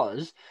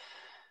because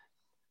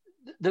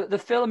the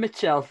film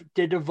itself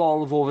did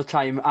evolve over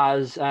time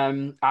as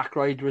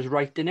Aykroyd was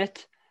writing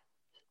it.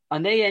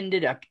 And they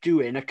ended up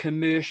doing a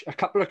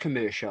couple of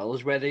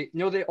commercials where they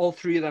all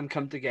three of them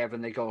come together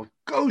and they go,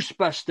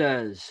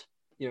 Ghostbusters!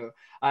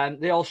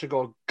 They also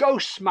go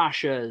Ghost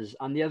Smashers,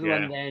 and the other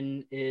one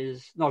then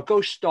is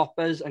Ghost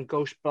Stoppers and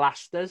Ghost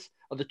Blasters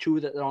are the two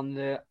that are on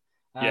the.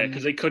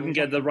 Because they couldn't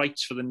get the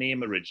rights for the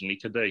name originally,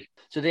 could they?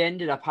 So they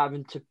ended up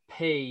having to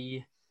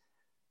pay.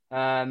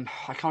 I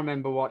can't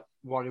remember what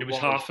it was. It was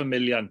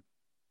 $500,000.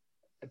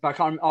 But I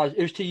can't.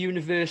 It was to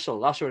Universal.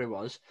 That's what it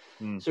was.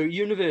 So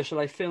Universal,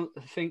 I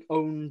think,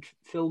 owned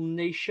Film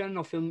Nation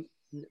or Film,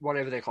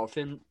 whatever they call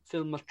it,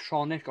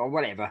 Filmatronic or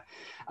whatever.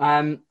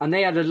 And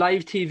they had a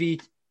live TV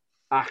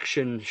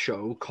action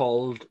show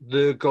called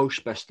The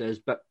Ghostbusters,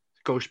 but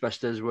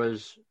Ghostbusters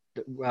was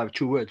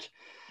two words.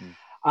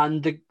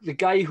 And the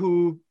guy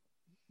who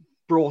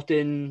brought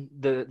in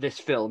this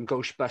film,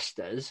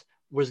 Ghostbusters,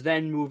 was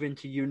then moving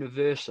to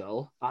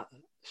Universal.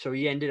 So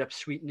he ended up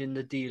sweetening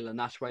the deal, and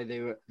that's why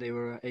they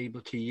were able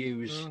to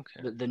use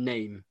the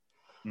name.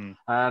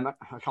 I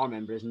can't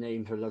remember his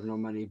name for love nor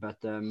money,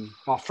 but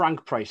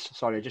Frank Price.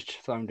 Sorry, I just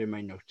found in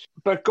my notes.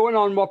 But going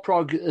on what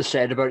Prog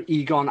said about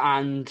Egon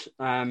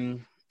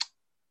and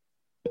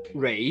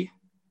Ray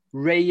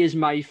is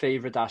my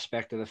favourite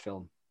aspect of the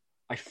film.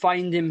 I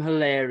find him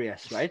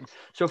hilarious, right?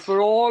 So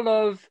for all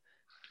of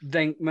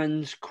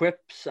Venkman's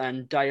quips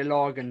and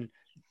dialogue and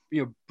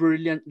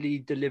brilliantly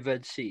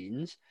delivered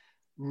scenes,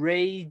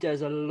 Ray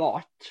does a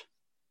lot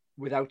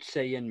without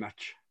saying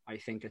much, I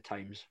think, at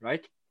times,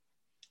 right?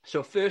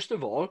 So first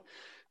of all,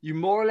 you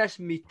more or less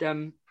meet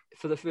them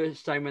for the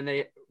first time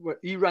when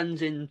he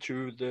runs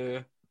into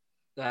the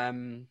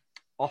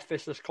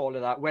office, let's call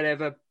it that,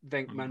 wherever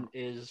Venkman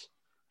is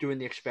doing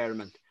the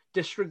experiment.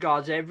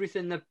 Disregards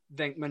everything that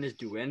Venkman is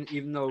doing,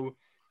 even though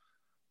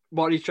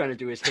what he's trying to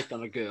do is hit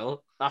on a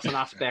girl. That's an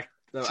aspect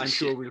that I'm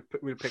sure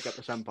we'll pick up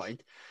at some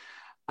point.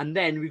 And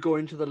then we go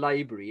into the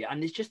library,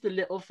 and it's just the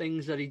little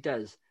things that he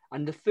does.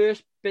 And the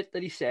first bit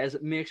that he says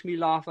that makes me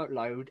laugh out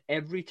loud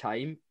every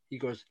time, he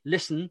goes,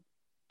 "Listen,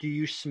 do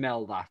you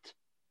smell that?"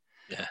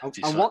 Yeah.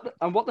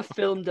 And what the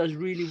film does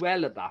really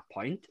well at that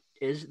point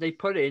is they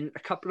put in a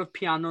couple of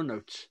piano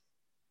notes.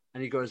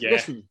 And he goes,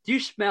 "Listen, do you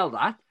smell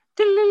that?"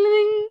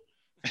 Ding-ling-ling.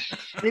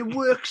 And it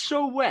works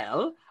so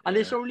well. And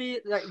it's only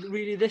like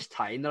really this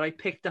time that I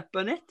picked up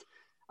on it.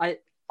 I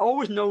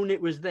always known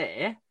it was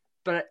there,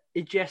 but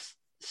it just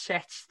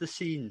sets the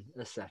scene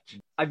as such.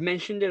 I've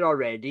mentioned it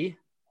already.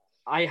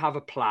 I have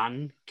a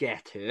plan.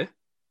 Get her.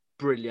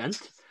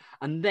 Brilliant.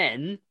 And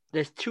then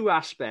there's two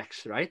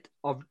aspects, right,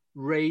 of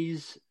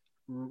Ray's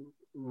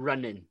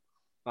running.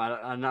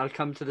 And I'll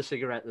come to the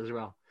cigarette as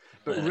well.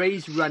 But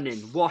Ray's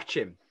running. Watch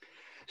him.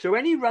 So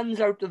when he runs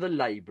out of the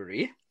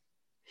library,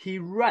 he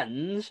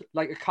runs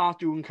like a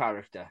cartoon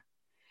character.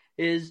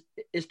 His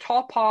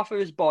top half of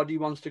his body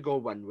wants to go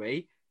one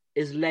way.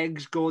 His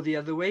legs go the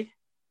other way.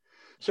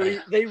 So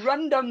they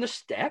run down the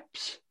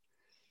steps.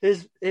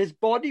 His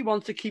body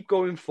wants to keep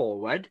going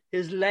forward.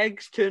 His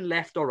legs turn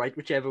left or right,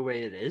 whichever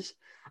way it is.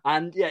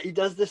 And yeah, he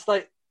does this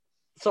like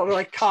sort of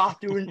like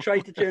cartoon try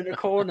to turn a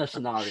corner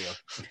scenario.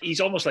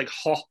 He's almost like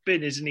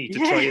hopping, isn't he, to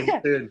try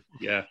and turn?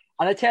 Yeah.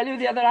 And I tell you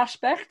the other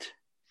aspect.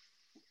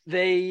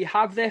 They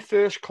have their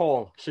first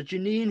call. So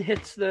Janine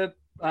hits the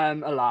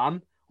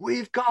alarm.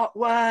 "We've got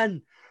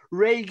one."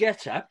 Ray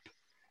gets up.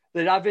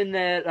 They're having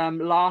their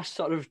last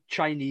sort of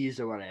Chinese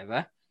or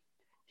whatever.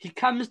 He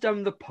comes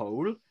down the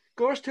pole,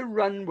 goes to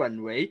run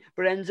one way,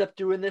 but ends up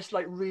doing this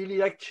like really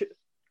like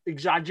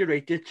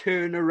exaggerated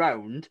turn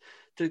around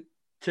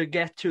to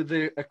get to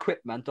the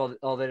equipment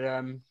or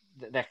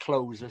their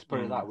clothes, let's put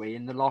it that way,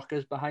 in the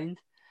lockers behind.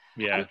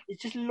 Yeah. And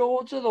it's just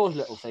loads of those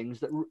little things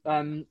that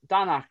Dan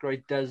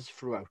Aykroyd does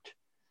throughout.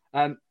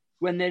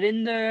 When they're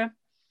in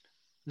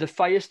the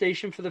fire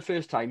station for the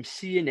first time,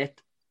 seeing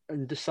it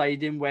and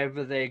deciding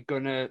whether they're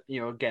gonna,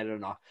 get it or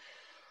not.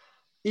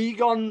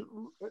 Egon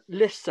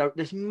lists out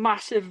this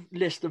massive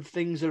list of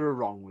things that are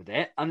wrong with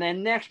it, and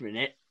then next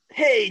minute,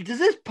 "Hey, does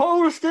this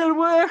pole still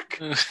work?"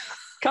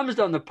 Comes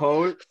down the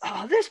pole.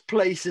 "Oh, this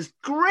place is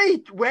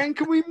great. When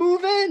can we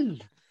move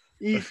in?"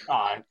 He's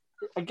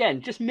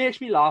again, just makes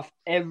me laugh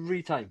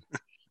every time.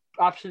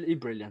 Absolutely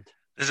brilliant.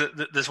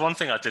 There's one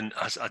thing I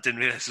didn't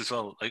realize as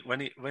well. Like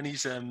when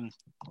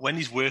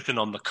he's working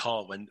on the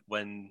car,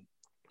 when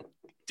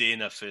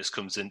Dana first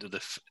comes into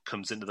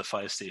the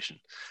fire station,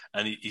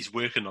 and he's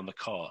working on the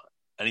car,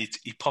 and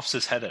he pops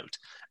his head out,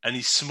 and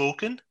he's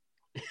smoking.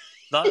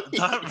 That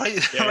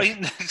right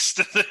next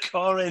to the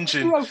car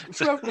engine.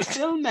 Throughout the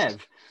film,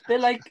 Ev, they're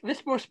like, they're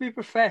supposed to be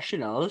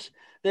professionals.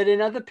 They're in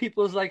other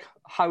people's like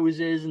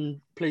houses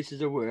and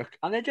places of work,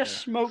 and they're just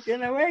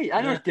smoking away.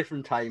 I know it's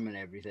different time and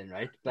everything,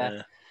 right?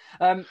 But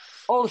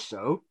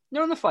also,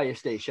 in the fire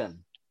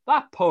station,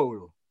 that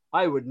pole,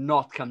 I would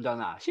not come down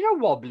that. See how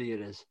wobbly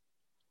it is?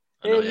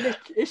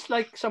 It's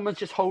like someone's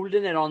just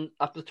holding it on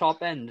up the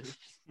top end,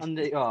 and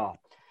they are.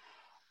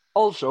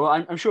 Also,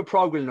 I'm sure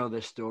Prog will know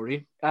this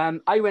story.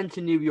 I went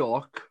to New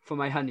York for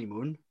my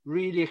honeymoon,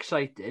 really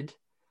excited.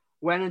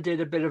 Went and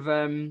did a bit of...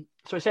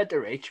 So I said to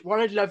Rach, what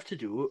I'd love to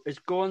do is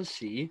go and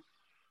see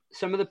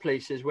some of the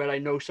places where I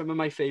know some of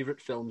my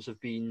favourite films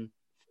have been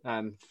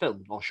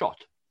filmed or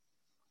shot.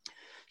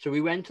 So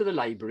we went to the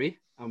library,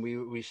 and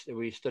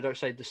we stood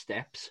outside the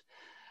steps.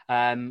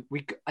 I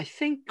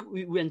think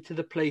we went to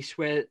the place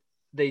where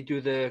they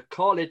do the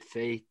call it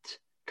fate,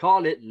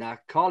 call it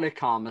luck, call it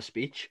karma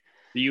speech.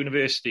 The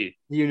university.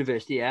 The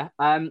university, yeah.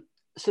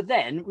 So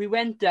then we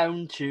went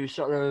down to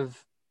sort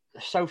of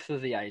south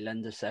of the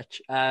island as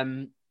such,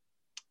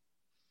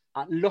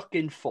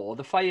 looking for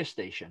the fire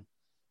station.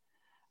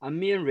 And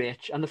me and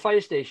Rich, and the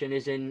fire station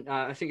is in,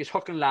 I think it's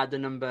Hook and Ladder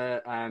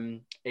number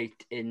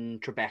 8 in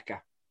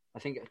Tribeca. I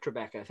think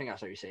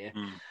that's how you say it.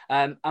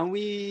 And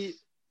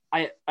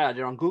I had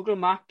it on Google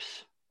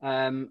Maps,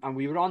 and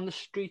we were on the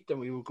street, and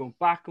we were going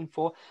back and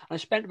forth. And I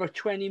spent about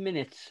 20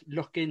 minutes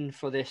looking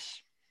for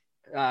this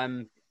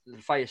the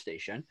fire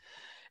station,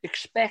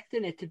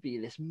 expecting it to be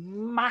this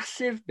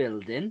massive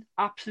building,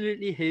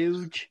 absolutely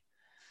huge.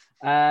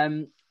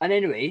 And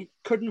anyway,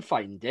 couldn't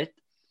find it,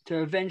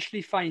 to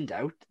eventually find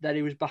out that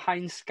it was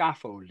behind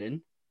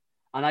scaffolding.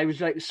 And I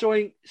was like so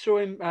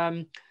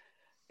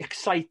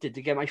excited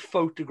to get my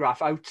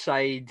photograph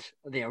outside,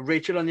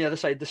 Rachel on the other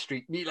side of the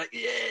street, me like,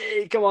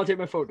 yay, come on, take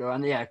my photo.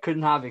 And yeah,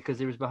 couldn't have it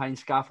because it was behind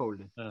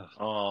scaffolding. I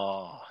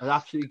was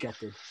absolutely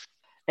gutted.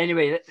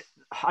 Anyway,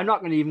 I'm not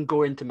going to even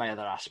go into my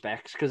other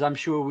aspects because I'm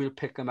sure we'll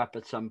pick them up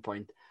at some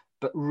point.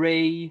 But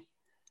Ray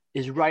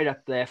is right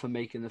up there for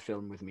making the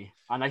film with me.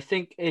 And I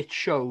think it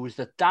shows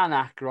that Dan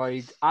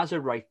Aykroyd, as a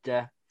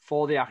writer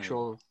for the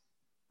actual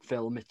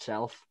film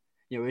itself,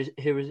 it was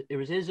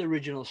his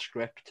original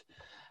script.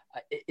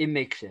 It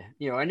makes it,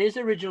 and his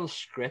original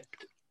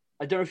script,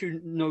 I don't know if you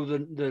know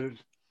the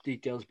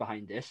details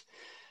behind this,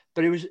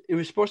 But it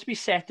was supposed to be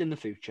set in the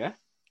future,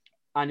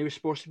 and it was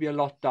supposed to be a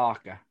lot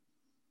darker.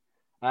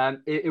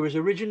 It was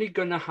originally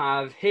going to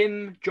have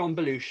him, John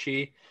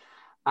Belushi,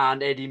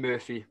 and Eddie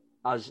Murphy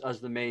as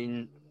the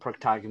main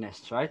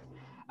protagonists, right?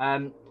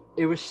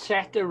 It was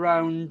set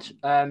around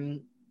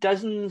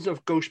dozens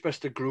of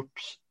Ghostbuster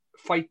groups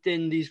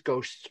fighting these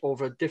ghosts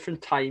over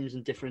different times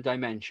and different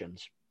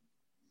dimensions.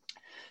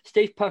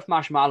 Stay Puft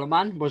Marshmallow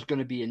Man was going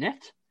to be in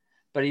it,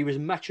 but he was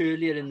much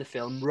earlier in the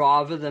film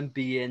rather than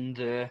being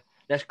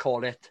let's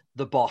call it,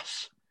 the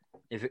boss,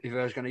 if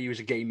I was going to use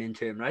a gaming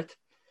term, right?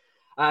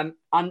 And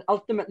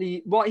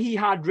ultimately, what he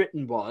had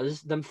written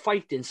was them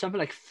fighting something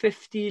like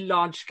 50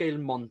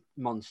 large-scale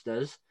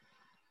monsters,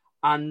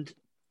 and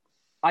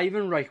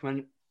Ivan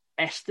Reitman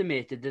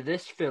estimated that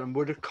this film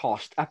would have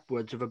cost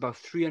upwards of about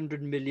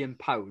 £300 million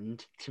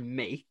to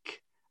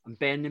make. And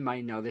bearing in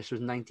mind now, this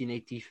was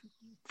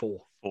 1984.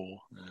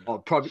 Or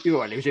probably,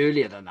 well, it was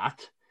earlier than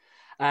that.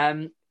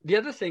 The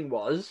other thing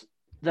was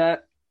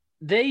that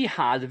they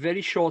had a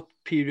very short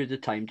period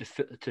of time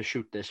to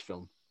shoot this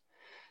film.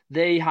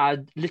 They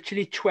had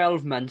literally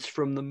 12 months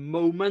from the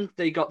moment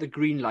they got the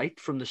green light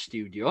from the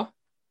studio.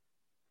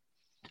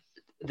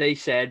 They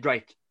said,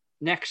 right,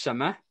 next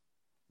summer,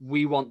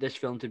 we want this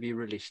film to be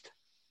released.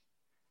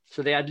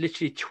 So they had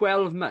literally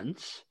 12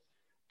 months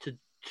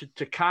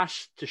to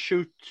cast, to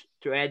shoot,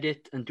 to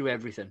edit, and do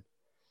everything.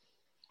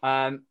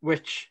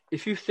 Which,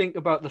 if you think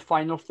about the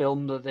final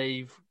film that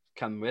they've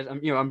come with,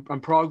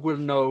 and Prague will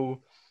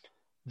know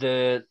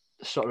the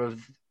sort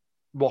of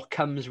what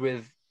comes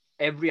with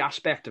every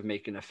aspect of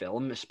making a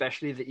film,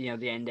 especially the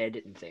end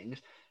edit and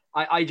things.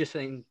 I just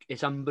think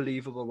it's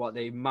unbelievable what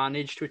they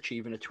managed to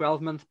achieve in a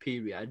 12-month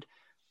period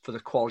for the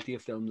quality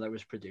of film that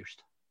was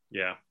produced.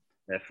 Yeah,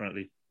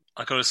 definitely.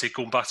 I gotta say,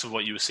 going back to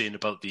what you were saying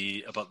about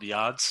the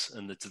ads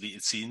and the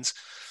deleted scenes,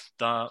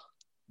 that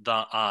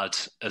ad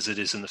as it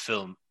is in the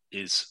film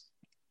is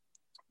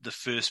the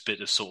first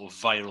bit of sort of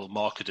viral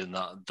marketing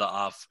that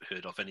I've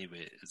heard of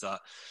anyway. Is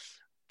that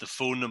the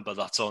phone number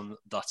that's on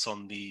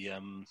the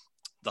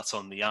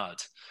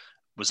ad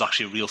was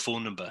actually a real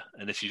phone number,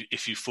 and if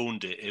you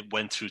phoned it, it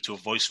went through to a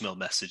voicemail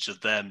message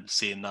of them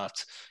saying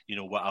that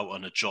we're out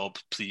on a job,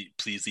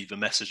 please leave a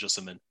message or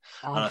something.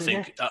 Oh, and I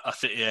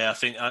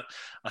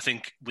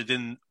think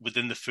within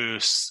the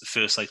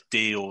first like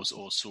day or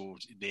so,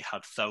 they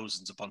had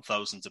thousands upon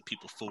thousands of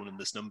people phoning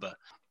this number.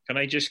 Can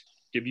I just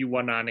give you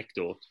one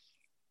anecdote?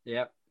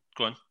 Yeah,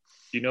 go on.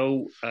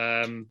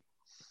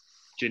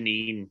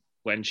 Janine,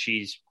 when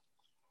she's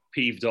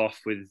peeved off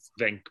with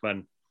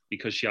Venkman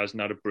because she hasn't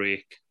had a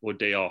break or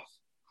day off,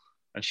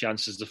 and she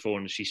answers the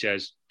phone and she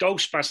says,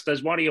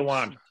 "Ghostbusters, what do you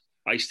want?"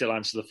 I still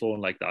answer the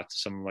phone like that to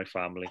some of my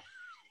family.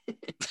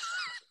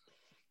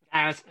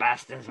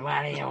 Ghostbusters,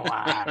 what do you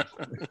want?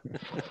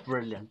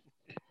 Brilliant.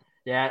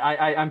 Yeah,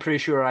 I'm pretty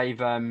sure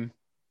I've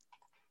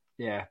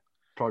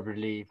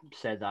probably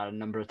said that a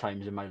number of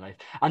times in my life.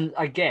 And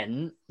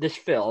again, this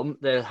film,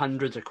 there's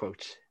hundreds of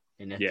quotes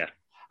in it. Yeah.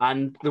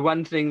 And the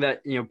one thing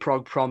that,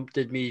 Prog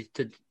prompted me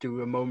to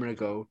do a moment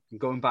ago,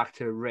 going back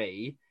to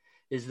Ray,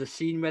 is the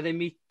scene where they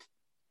meet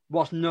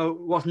what's now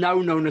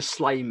known as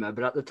Slimer,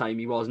 but at the time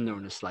he wasn't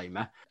known as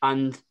Slimer.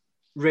 And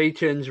Ray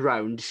turns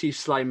around,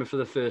 sees Slimer for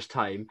the first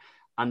time,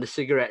 and the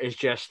cigarette is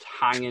just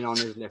hanging on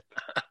his lip.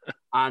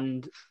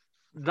 And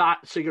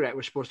that cigarette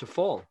was supposed to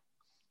fall.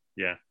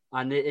 Yeah.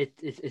 And it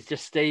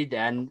just stayed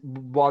there. And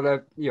what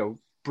a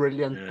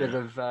brilliant bit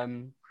of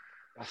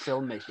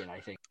filmmaking, I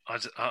think.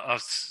 I've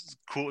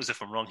quote as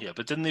if I'm wrong here,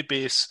 but didn't they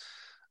base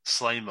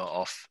Slimer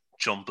off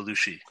John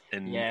Belushi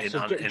in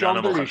John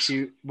Animal Belushi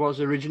House? Was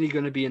originally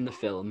going to be in the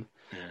film.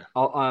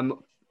 Yeah.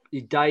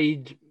 He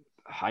died,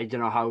 I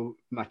don't know how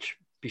much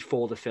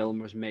before the film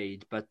was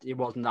made, but it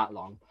wasn't that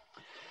long.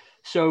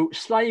 So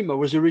Slimer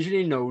was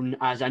originally known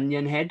as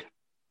Onion Head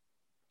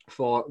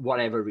for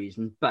whatever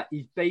reason, but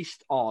he's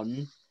based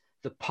on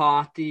the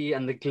party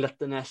and the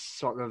gluttonous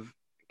sort of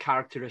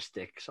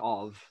characteristics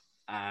of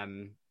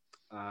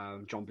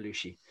John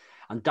Belushi.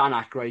 And Dan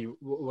Aykroyd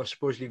was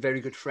supposedly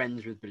very good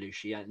friends with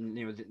Belushi, and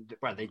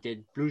they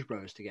did Blues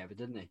Brothers together,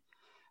 didn't they?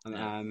 And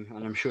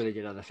I'm sure they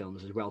did other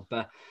films as well.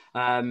 But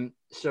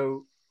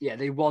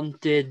they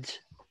wanted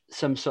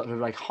some sort of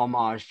like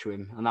homage to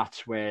him, and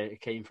that's where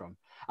it came from.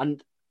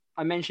 And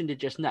I mentioned it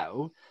just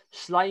now.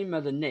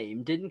 Slimer, the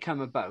name, didn't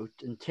come about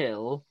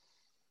until,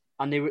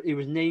 and it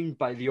was named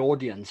by the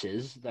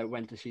audiences that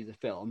went to see the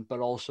film, but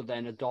also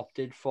then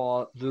adopted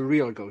for the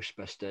real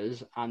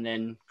Ghostbusters and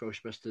then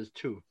Ghostbusters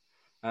 2.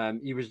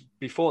 He was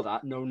before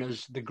that known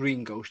as the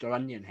Green Ghost or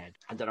Onion Head.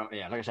 I don't know.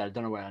 Yeah, like I said, I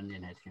don't know where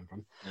Onion Head came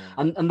from.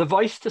 Yeah. And the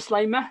voice to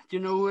Slimer, do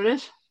you know who it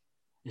is?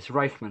 It's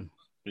Reichman.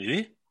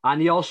 Really?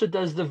 And he also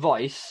does the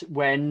voice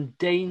when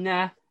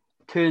Dana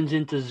turns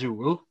into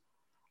Zool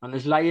and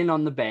is lying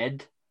on the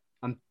bed,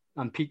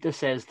 and Peter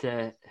says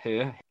to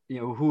her,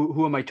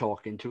 who am I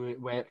talking to?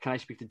 Where can I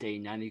speak to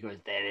Dana? And he goes,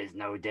 "There is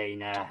no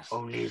Dana,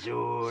 only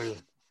Zool."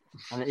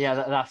 And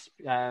that's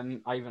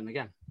Ivan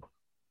again.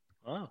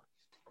 Wow.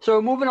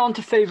 So moving on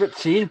to favourite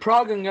scene.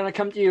 Prague, I'm going to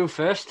come to you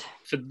first.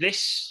 For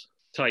this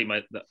time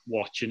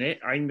watching it,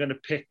 I'm going to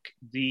pick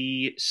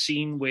the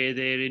scene where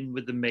they're in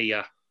with the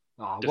mayor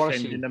Oh, what a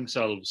defending scene.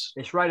 themselves.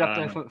 It's right up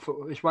there.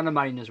 It's one of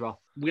mine as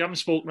well. We haven't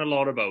spoken a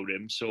lot about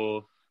him,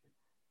 so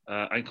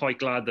I'm quite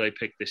glad that I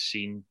picked this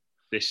scene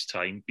this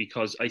time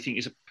because I think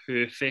it's a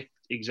perfect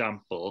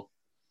example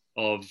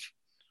of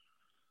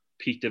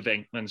Peter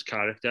Venkman's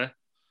character.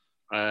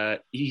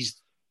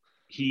 He's,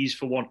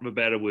 for want of a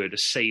better word, a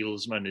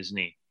salesman, isn't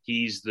he?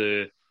 He's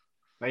a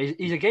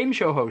game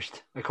show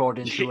host,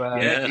 according to...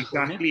 yeah,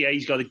 exactly. Yeah,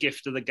 he's got a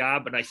gift of the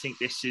gab, and I think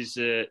this is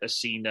a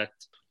scene that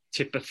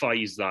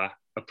typifies that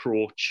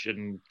approach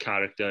and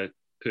character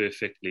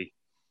perfectly.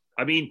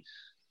 I mean,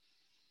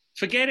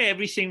 forget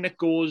everything that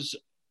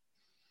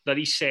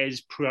he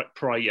says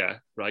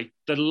prior, right?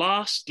 The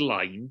last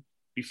line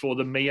before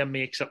the mayor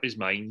makes up his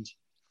mind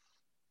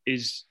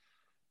is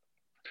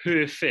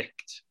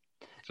perfect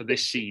for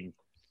this scene.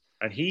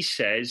 And he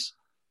says,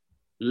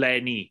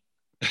 Lenny,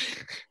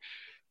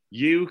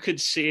 you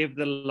could save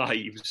the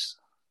lives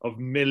of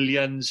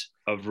millions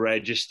of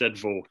registered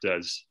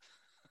voters.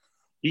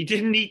 He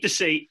didn't need to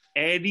say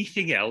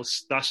anything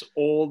else. That's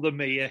all the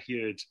mayor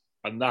heard.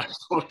 And that's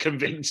what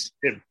convinced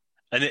him.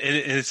 And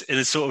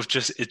it's sort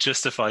of it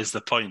justifies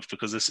the point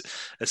because as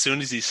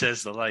soon as he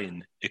says the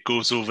line, it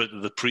goes over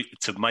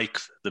to Mike,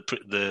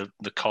 the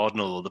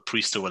cardinal or the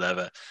priest or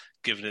whatever,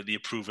 giving it the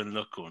approving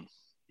look, going,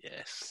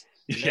 yes.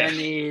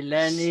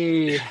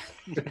 Lenny.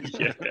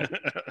 Yeah.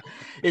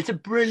 It's a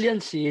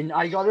brilliant scene.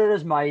 I got it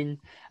as mine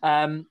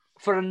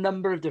for a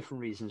number of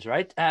different reasons,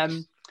 right?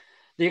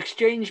 The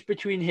exchange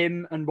between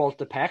him and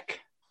Walter Peck.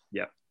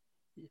 Yeah.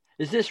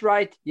 Is this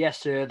right? Yes,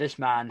 sir. This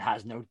man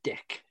has no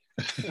dick.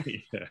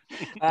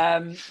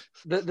 Yeah.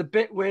 The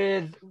bit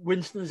with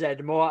Winston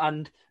Zeddemore,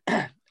 and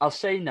I'll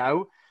say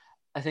now,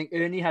 I think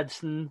Ernie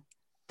Hudson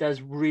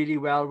does really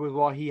well with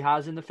what he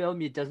has in the film.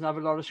 He doesn't have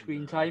a lot of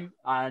screen time,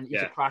 and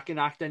he's a cracking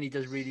actor, and he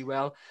does really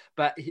well.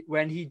 But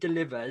when he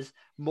delivers,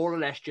 more or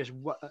less just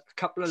a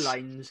couple of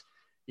lines,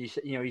 he's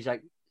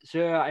like,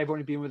 "Sir, I've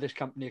only been with this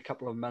company a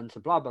couple of months,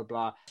 and blah blah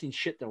blah. I've seen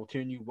shit that will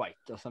turn you white,"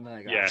 or something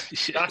like that.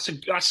 Yeah,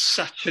 that's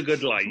such a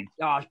good line.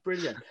 Oh, it's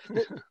brilliant.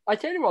 I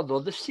tell you what, though,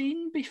 the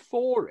scene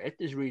before it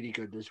is really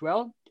good as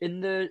well in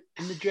the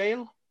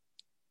jail.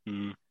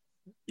 Mm.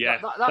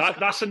 Yeah,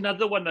 that's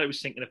another one that I was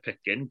thinking of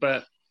picking,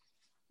 but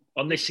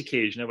on this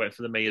occasion I went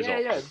for the mayor's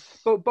office. Yeah,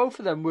 but both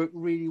of them work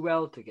really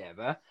well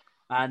together,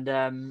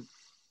 and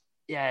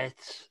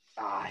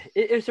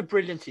it's a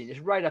brilliant scene. It's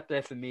right up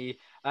there for me.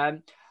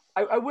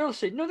 I will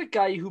say, the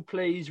guy who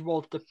plays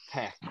Walter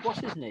Peck,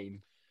 what's his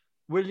name?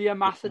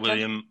 William Atherton?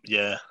 William,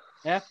 yeah.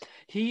 Yeah.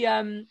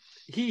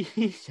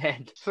 He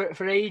said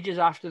for ages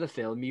after the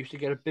film, he used to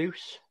get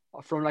abuse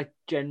from like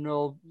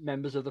general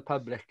members of the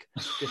public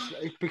just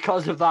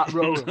because of that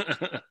role.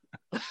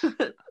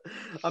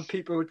 And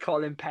people would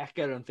call him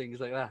Pecker and things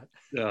like that.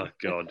 Oh,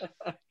 God.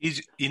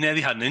 He nearly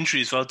had an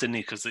injury as well, didn't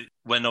he? Because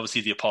when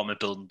obviously the apartment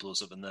building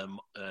blows up and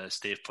the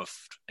Stave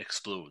Puft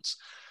explodes,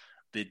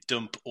 they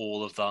dump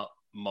all of that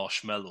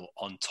marshmallow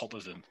on top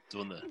of him,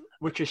 don't they?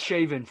 Which is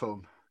shaving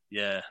foam.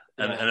 Yeah,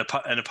 and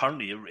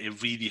apparently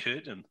it really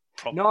hurt him.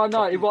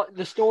 What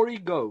the story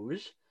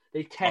goes,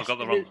 they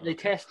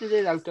tested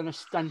it out on a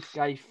stunt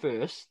guy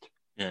first.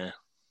 Yeah,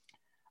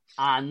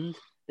 and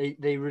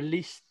they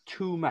released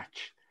too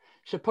much.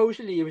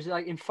 Supposedly it was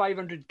like in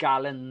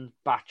 500-gallon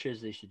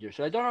batches they should do.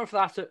 So I don't know if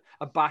that's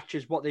a batch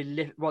is what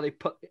they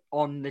put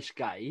on this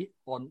guy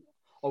on.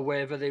 Or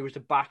whether there was a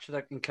batch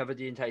that can cover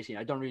the entire scene.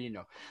 I don't really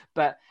know.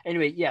 But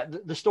anyway, yeah,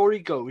 the story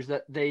goes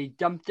that they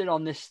dumped it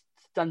on this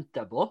stunt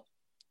double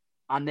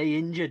and they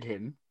injured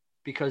him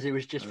because it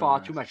was just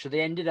far too much. So they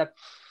ended up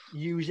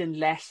using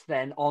less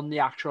than on the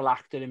actual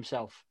actor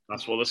himself.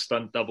 That's what the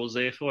stunt double's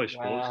there for, I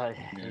suppose.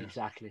 Yeah.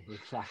 Exactly.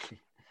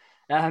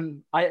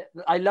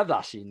 I love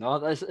that scene, though.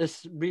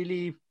 It's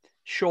really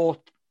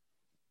short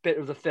bit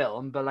of the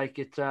film, but like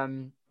it's, I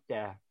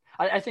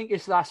think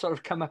it's that sort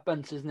of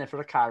comeuppance, isn't it, for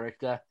a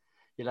character.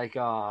 You're like,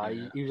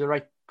 he was a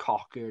right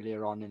cock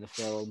earlier on in the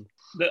film.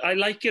 I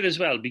like it as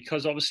well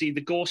because obviously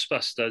the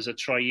Ghostbusters are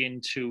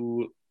trying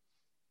to,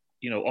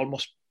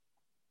 almost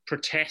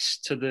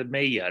protest to the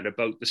mayor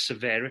about the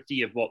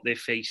severity of what they're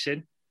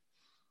facing.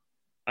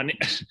 And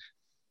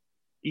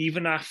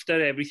even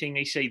after everything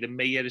they say, the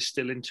mayor is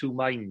still in two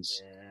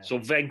minds. Yeah. So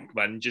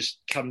Venkman just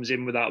comes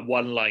in with that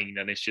one line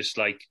and it's just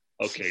like,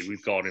 okay,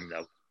 we've got him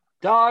now.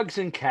 Dogs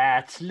and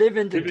cats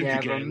living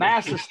together.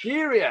 Mass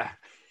hysteria.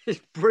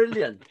 It's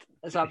brilliant.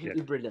 It's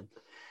absolutely brilliant.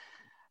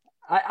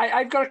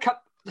 I've got a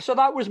couple. So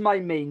that was my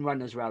main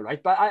one as well, right?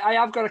 But I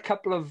have got a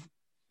couple of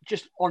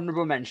just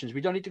honourable mentions.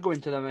 We don't need to go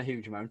into them a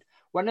huge amount.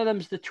 One of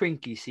them's the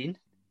Twinkie scene.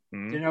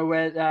 Mm.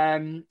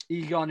 Where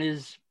Egon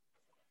is,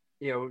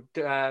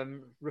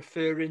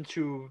 referring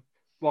to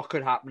what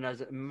could happen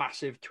as a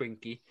massive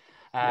Twinkie.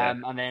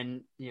 And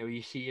then,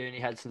 you see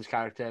Ernie Hudson's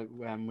character,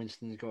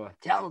 Winston's going,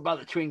 tell him about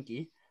the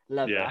Twinkie.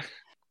 Love that.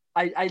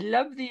 I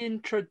love the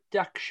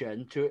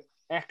introduction to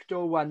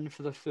Ecto-1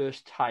 for the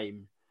first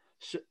time.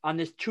 So, and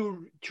there's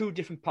two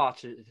different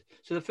parts of it.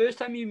 So the first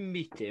time you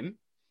meet him,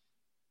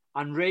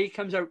 and Ray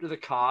comes out of the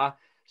car.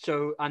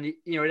 So, and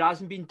it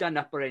hasn't been done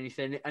up or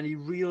anything, and he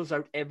reels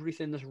out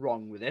everything that's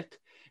wrong with it.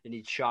 It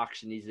needs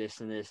sharks, it needs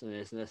this and this and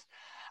this and this.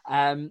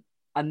 And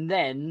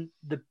then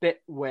the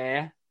bit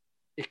where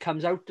it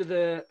comes out to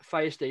the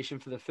fire station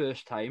for the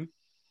first time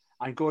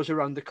and goes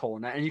around the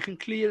corner, and you can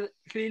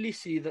clearly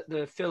see that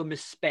the film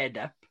is sped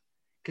up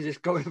because it's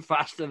going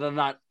faster than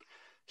that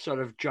sort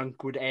of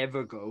junk would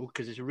ever go,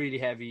 because it's a really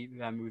heavy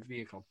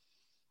vehicle.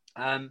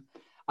 And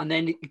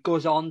then it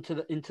goes on to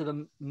the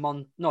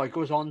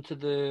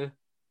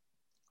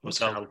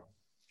hotel.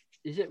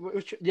 Is it?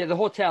 The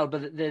hotel.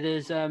 But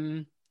there's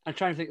I'm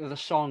trying to think of the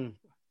song.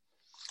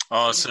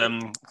 Oh,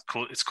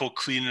 it's called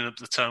Cleaning Up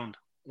the Town.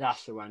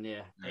 That's the one.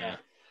 Yeah.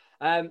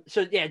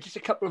 So just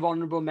a couple of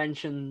honourable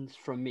mentions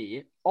from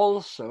me.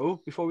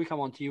 Also, before we come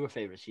on to your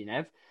favourite scene,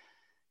 Ev,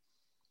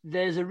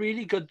 there's a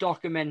really good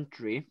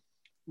documentary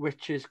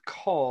which is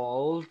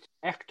called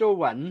Ecto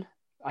 1.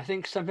 I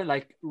think something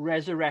like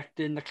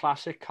Resurrecting the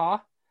Classic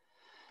Car.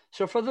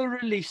 So for the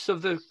release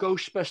of the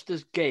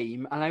Ghostbusters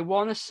game, and I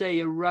want to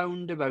say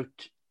around about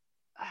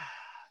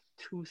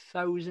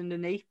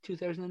 2008,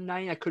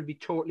 2009, I could be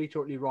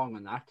totally wrong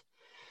on that.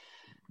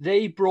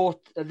 They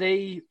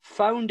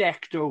found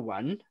Ecto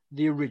 1,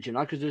 the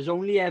original, because there's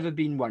only ever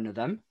been one of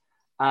them.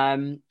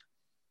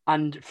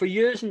 And for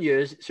years and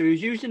years, so he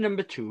was using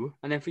number 2,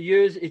 and then for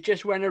years it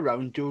just went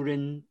around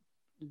during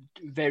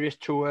various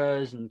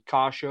tours and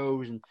car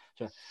shows, and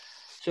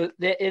so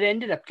it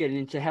ended up getting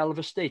into hell of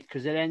a state,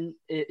 because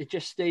it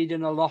just stayed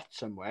in a lot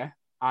somewhere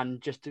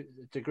and just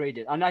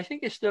degraded. And I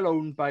think it's still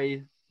owned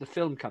by the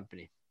film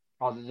company,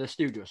 or the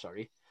studio,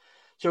 sorry.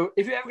 So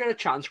if you ever get a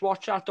chance,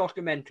 watch that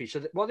documentary.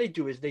 So what they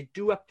do is they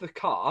do up the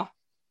car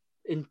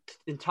in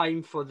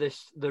time for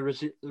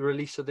the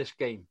release of this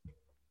game.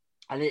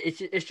 And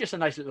it's just a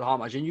nice little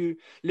homage, and you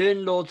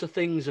learn loads of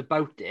things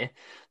about it.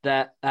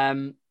 That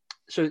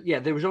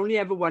there was only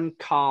ever one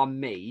car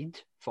made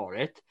for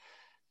it.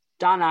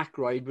 Dan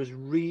Aykroyd was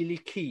really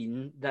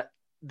keen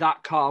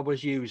that car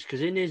was used,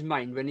 because in his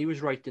mind, when he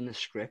was writing the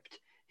script,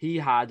 he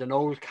had an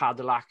old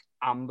Cadillac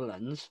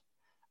ambulance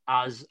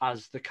as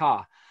the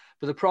car.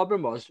 But the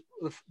problem was,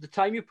 the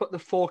time you put the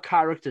 4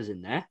 characters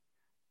in there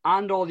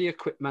and all the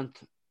equipment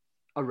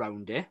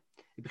around it,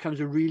 it becomes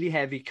a really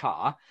heavy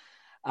car.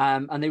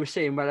 And they were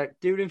saying, well,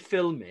 during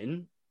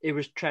filming, it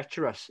was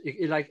treacherous.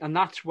 And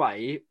that's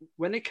why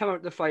when they come out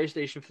of the fire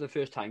station for the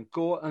first time,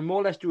 go and more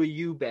or less do a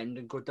U-bend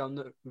and go down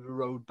the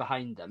road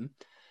behind them.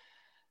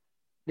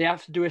 They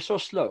have to do it so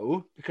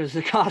slow because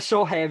the car's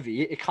so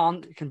heavy, it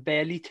can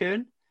barely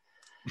turn.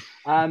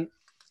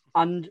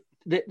 And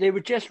they were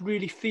just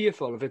really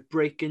fearful of it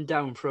breaking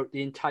down throughout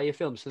the entire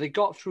film. So they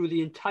got through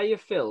the entire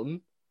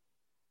film,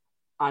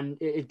 and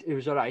it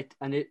was all right.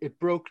 And it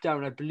broke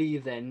down, I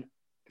believe, then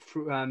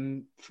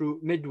through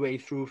midway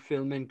through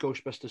filming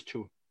Ghostbusters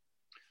 2.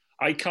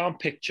 I can't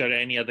picture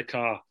any other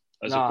car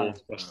as a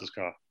Ghostbusters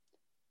car.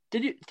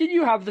 Did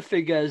you have the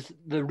figures,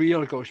 the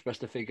real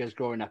Ghostbuster figures,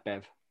 growing up,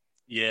 Ev?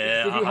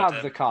 Yeah. Did you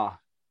have the car?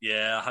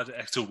 Yeah, I had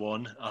Ecto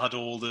 1. I had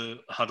all the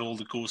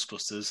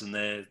Ghostbusters and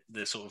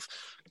their sort of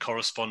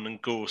corresponding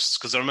ghosts,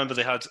 because I remember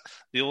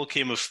they all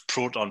came with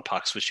proton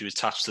packs which you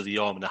attached to the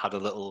arm, and it had a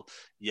little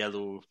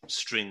yellow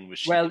string.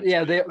 They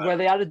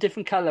had a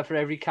different colour for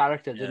every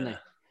character, didn't they?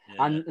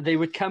 Yeah. And they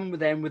would come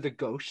with them with a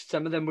ghost.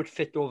 Some of them would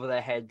fit over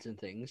their heads and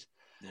things.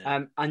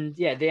 Yeah.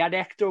 They had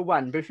Ecto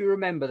 1, but if you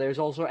remember, there was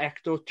also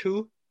Ecto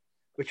 2,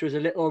 which was a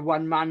little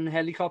one-man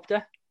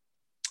helicopter.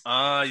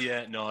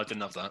 Yeah. No, I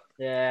didn't have that.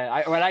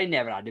 Yeah, I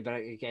never had it, but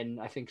again,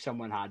 I think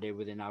someone had it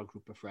within our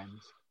group of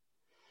friends.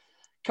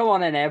 Come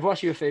on then, Ev,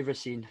 what's your favourite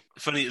scene?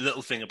 Funny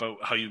little thing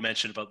about how you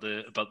mentioned about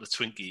the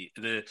Twinkie,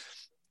 the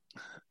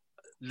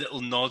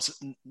little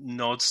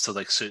nods to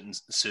like certain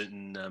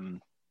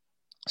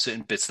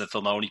bits of the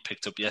film I only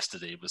picked up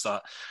yesterday was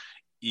that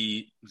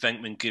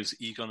Venkman gives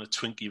Egon a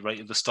Twinkie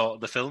right at the start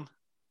of the film.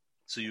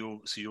 So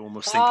you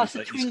almost think it's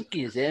a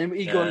Twinkie, is it? And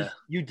he goes,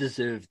 "You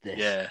deserve this."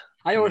 Yeah.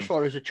 I always thought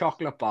it was a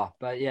chocolate bar,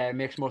 but yeah, it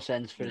makes more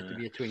sense for it to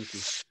be a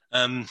Twinkie.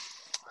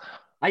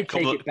 I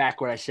take it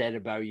back what I said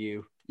about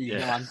you.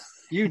 Egon.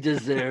 You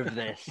deserve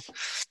this.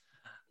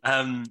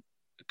 A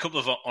couple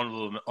of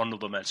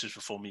honourable mentions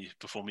before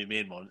me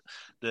main one.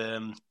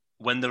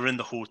 When they're in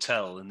the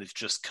hotel and they've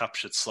just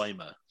captured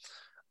Slimer,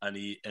 and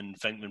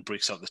Venkman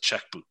breaks out the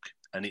checkbook,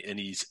 and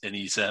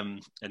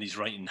he's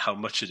writing how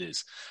much it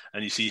is,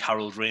 and you see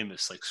Harold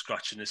Ramis like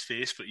scratching his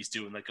face, but he's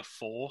doing like a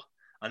 4,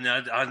 and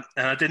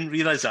I didn't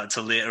realise that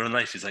until later in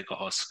life. He's like,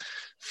 oh, it's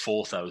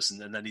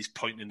 4,000, and then he's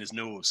pointing his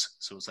nose,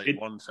 so it's like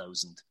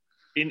 1,000.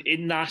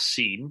 In that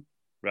scene,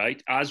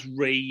 right, as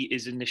Ray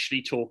is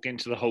initially talking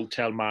to the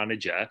hotel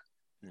manager,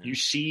 you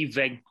see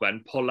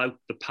Venkman pull out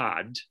the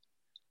pad,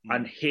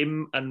 and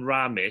him and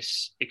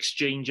Ramis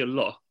exchange a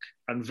look,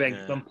 and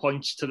Venkman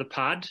points to the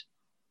pad.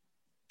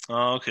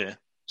 Oh, okay.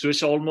 So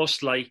it's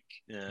almost like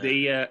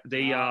they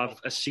have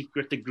a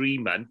secret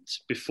agreement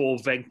before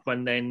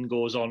Venkman then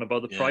goes on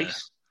about the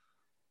price.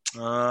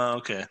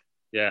 Okay.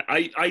 Yeah,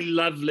 I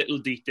love little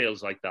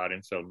details like that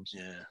in films.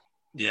 Yeah.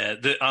 Yeah,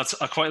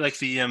 I quite like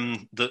the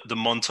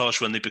montage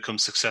when they become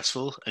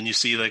successful, and you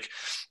see like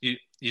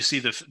you see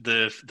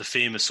the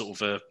famous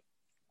sort of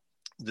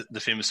the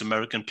famous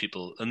American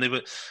people, and they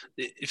were,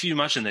 if you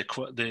imagine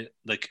they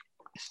like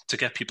to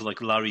get people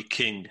like Larry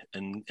King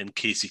and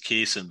Casey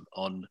Kasem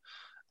on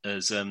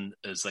as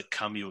like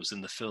cameos in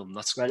the film.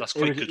 That's Well, that's it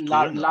quite was good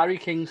going. Larry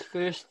King's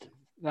first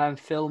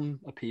film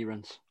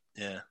appearance.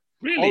 Yeah.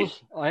 Really?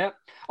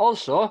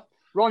 Also,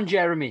 Ron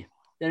Jeremy.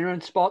 Did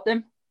anyone spot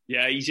him?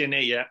 Yeah, he's in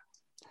it, yeah.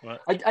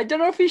 I don't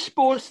know if he's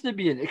supposed to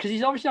be in it, because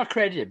he's obviously not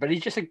credited, but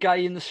he's just a guy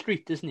in the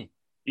street, isn't he?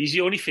 He's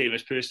the only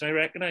famous person I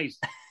recognise.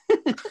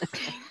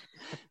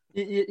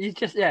 He's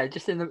just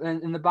in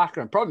the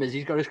background. Problem is,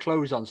 he's got his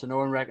clothes on, so no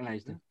one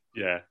recognised him.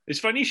 Yeah. It's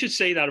funny you should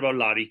say that about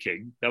Larry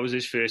King. That was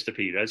his first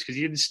appearance, because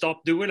he didn't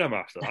stop doing them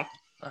after that.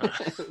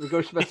 The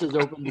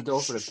Ghostbusters opened the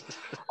door for him.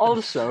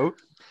 Also,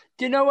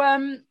 do you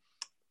know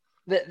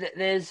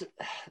there's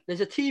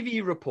a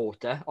TV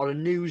reporter or a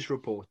news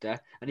reporter,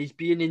 and he's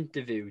being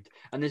interviewed,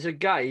 and there's a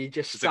guy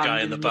just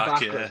standing in the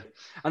background. Yeah.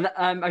 And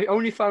I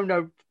only found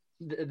out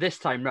this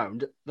time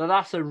round that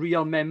that's a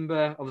real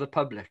member of the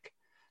public.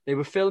 They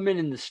were filming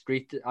in the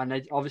street, and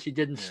they obviously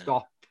didn't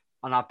stop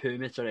and have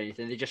permits or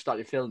anything. They just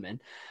started filming,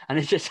 and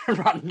it's just a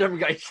random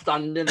guy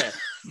standing there,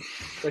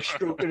 like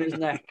stroking his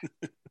neck.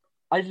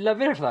 I'd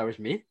love it if that was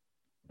me.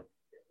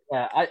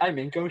 Yeah, I'm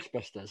in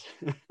Ghostbusters.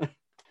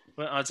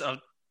 Well,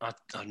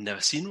 I've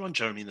never seen Ron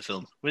Jeremy in the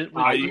film.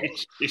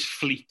 It's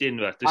fleeting,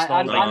 but it's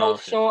and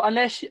also,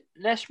 unless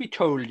we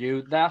told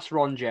you that's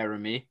Ron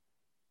Jeremy,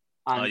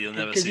 and you'll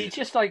never because see he's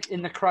just like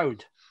in the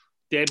crowd.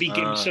 Debbie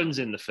Gibson's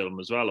in the film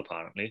as well,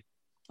 apparently.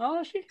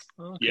 Oh, is she?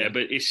 Okay. Yeah,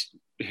 but it's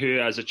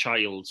her as a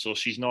child, so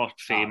she's not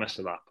famous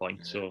at that point.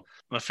 Yeah. So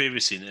my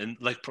favorite scene, and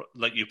like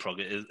you, Prog,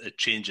 it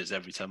changes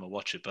every time I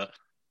watch it. But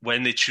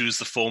when they choose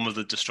the form of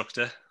the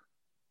Destructor,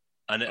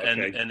 and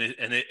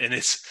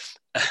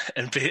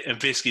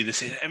basically they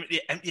say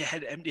empty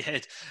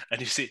head, and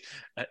you see,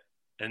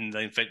 and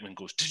then Venkman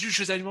goes, "Did you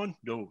choose anyone?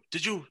 No.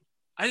 Did you?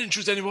 I didn't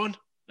choose anyone."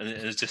 And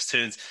it just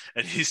turns,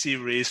 and you see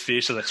Ray's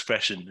facial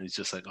expression, and he's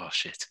just like, "Oh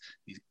shit."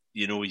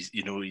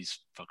 He's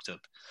fucked up.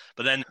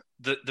 But then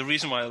the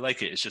reason why I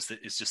like it is just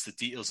the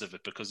details of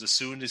it, because as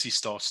soon as he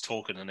starts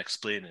talking and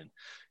explaining,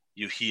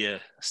 you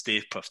hear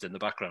Stay Puft in the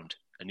background,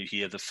 and you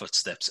hear the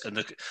footsteps, and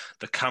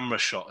the camera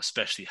shot,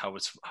 especially how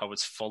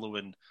it's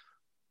following,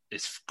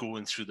 it's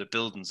going through the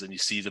buildings, and you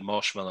see the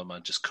Marshmallow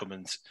Man just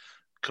coming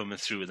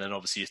through, and then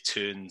obviously it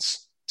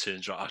turns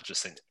right. I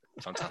just think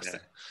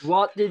fantastic.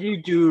 What did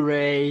you do,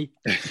 Ray?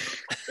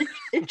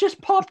 It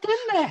just popped in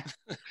there.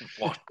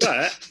 What?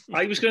 But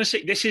I was going to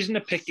say, this isn't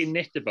a picking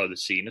nit about the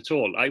scene at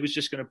all. I was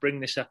just going to bring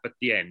this up at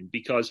the end,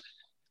 because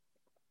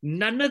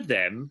none of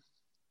them,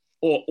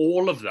 or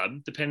all of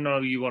them, depending on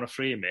how you want to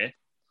frame it,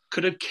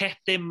 could have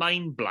kept their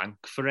mind blank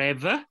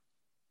forever.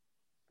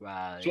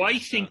 Wow, so I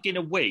think, in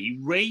a way,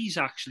 Ray's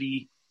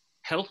actually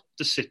helped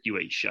the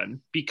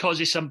situation,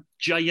 because it's a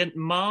giant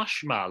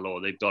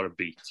marshmallow they've got to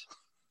beat.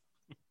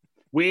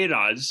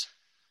 Whereas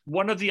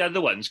one of the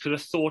other ones could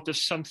have thought of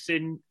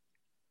something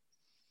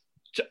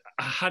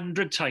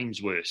 100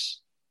 times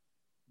worse.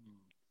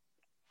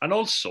 And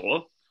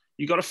also,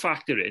 you got to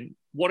factor in,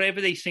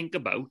 whatever they think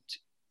about,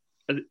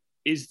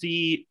 is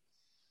the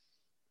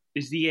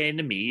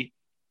enemy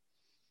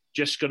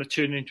just going to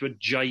turn into a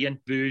giant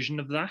version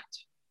of that?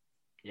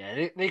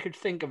 Yeah, they could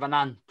think of an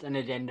ant, and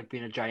it'd end up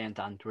being a giant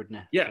ant, wouldn't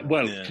it? Yeah,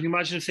 well, can you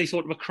imagine if they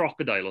thought of a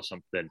crocodile or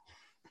something?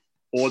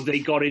 Or they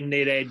got in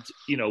their head,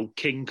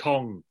 King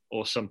Kong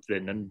or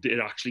something, and it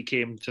actually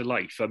came to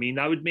life. I mean,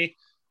 that would make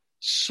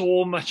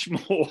so much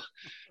more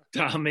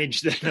damage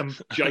than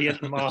a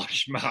giant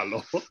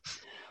marshmallow.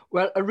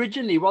 Well,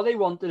 originally, what they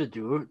wanted to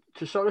do,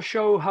 to sort of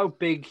show how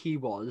big he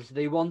was,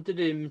 they wanted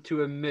him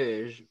to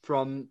emerge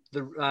from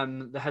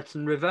the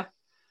Hudson River,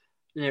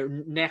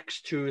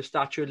 next to the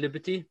Statue of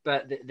Liberty,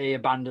 but they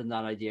abandoned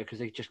that idea because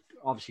they just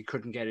obviously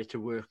couldn't get it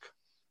to work.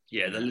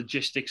 Yeah, the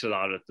logistics of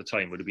that at the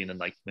time would have been a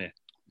nightmare.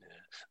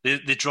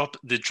 They drop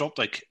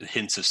like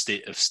hints of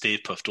Stay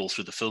Puft all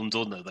through the film,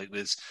 don't they? Like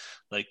there's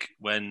like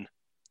when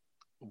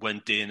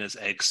Dana's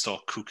eggs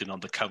start cooking on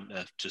the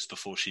counter just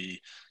before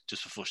she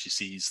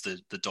sees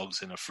the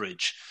dogs in her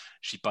fridge,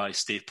 she buys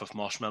Stay Puft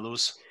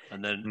marshmallows,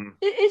 and then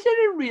is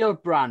it a real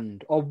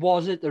brand, or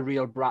was it the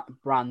real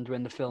brand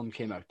when the film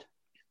came out?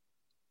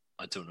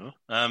 I don't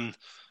know.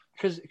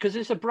 Because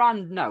it's a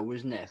brand now,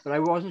 isn't it? But I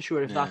wasn't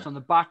sure if that's on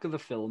the back of the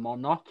film or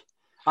not,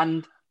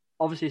 and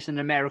obviously it's an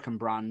American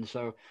brand,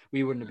 so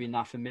we wouldn't have been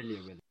that familiar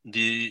with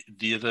it.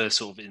 The other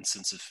sort of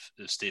instance of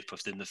Stay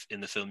Puft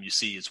in the film you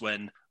see is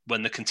when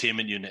the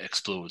containment unit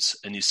explodes,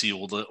 and you see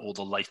all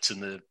the lights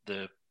and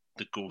the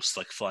ghosts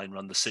like flying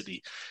around the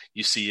city.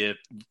 You see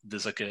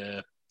there's like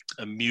a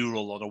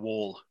mural on a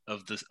wall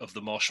of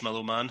the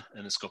Marshmallow Man,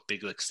 and it's got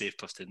big like Stay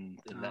Puft in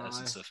letters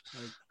and stuff.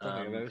 I don't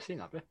think I've ever seen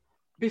that bit.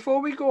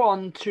 Before we go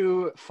on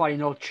to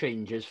final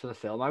changes for the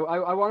film,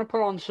 I want to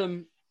put on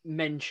some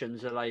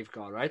mentions that I've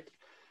got, right?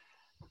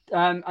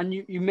 And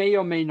you may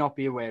or may not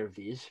be aware of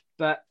these,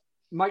 but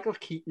Michael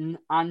Keaton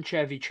and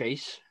Chevy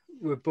Chase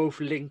were both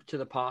linked to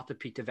the part of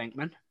Peter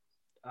Venkman.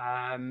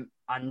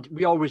 And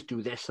we always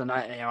do this, and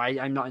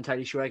I'm not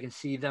entirely sure I can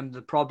see them.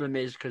 The problem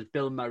is because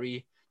Bill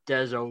Murray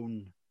does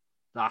own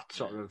that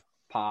sort of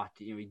part.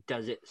 He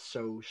does it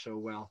so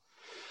well.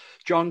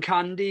 John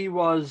Candy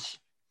was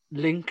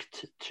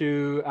linked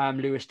to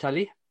Lewis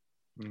Tully,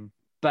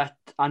 but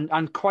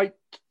and quite,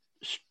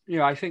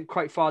 I think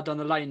quite far down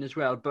the line as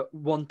well, but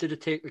wanted to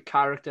take the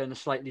character in a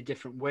slightly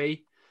different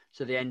way,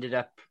 so they ended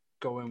up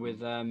going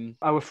with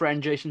our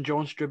friend Jason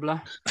Jones,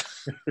 Dribbler.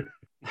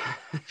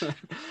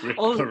 Rick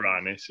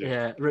Moranis.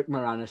 Yeah, Rick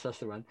Moranis, that's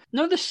the one.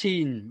 Know the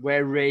scene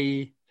where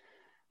Ray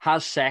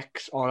has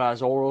sex or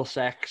has oral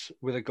sex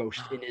with a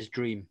ghost in his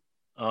dream?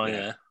 Oh,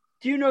 yeah.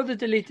 Do you know the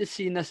deleted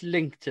scene that's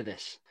linked to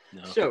this?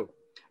 No. So,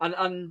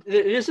 and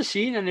there is a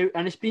scene,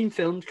 and it's been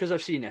filmed because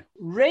I've seen it.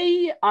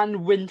 Ray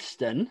and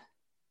Winston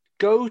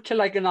go to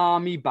like an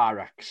army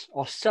barracks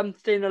or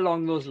something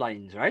along those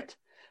lines, right?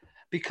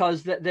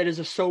 Because there is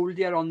a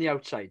soldier on the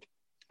outside.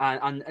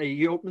 And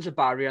he opens a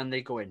barrier and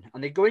they go in.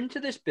 And they go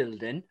into this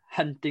building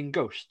hunting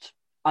ghosts.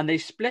 And they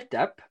split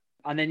up.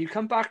 And then you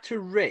come back to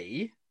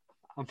Ray.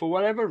 And for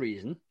whatever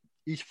reason,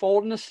 he's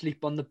fallen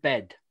asleep on the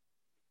bed.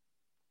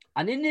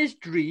 And in his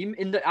dream,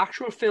 in the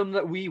actual film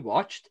that we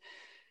watched,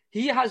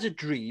 he has a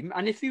dream.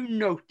 And if you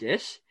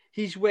notice,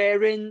 he's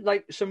wearing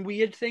like some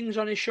weird things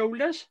on his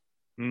shoulders.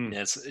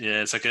 Yeah,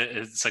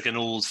 it's like an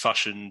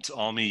old-fashioned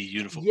army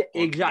uniform. Yeah,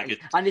 exactly.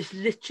 And it's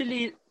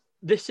literally,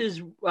 this is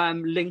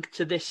linked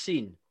to this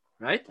scene.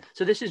 Right,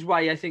 so this is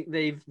why I think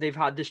they've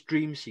had this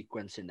dream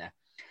sequence in there.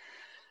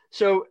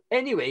 So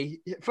anyway,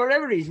 for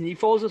whatever reason, he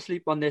falls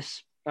asleep on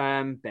this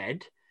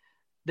bed.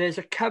 There's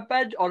a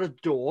cupboard or a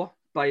door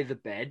by the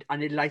bed,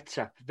 and it lights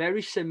up,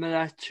 very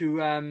similar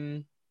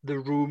to the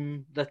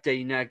room that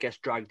Dana gets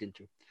dragged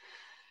into.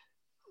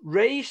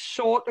 Ray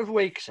sort of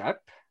wakes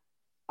up,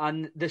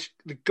 and the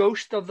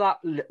ghost of that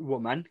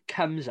woman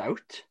comes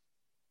out.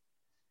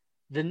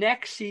 The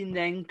next scene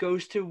then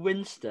goes to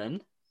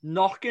Winston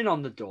knocking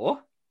on the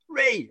door.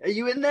 Ray, are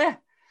you in there?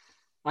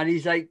 And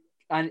he's like,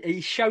 and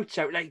he shouts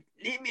out like,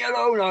 "Leave me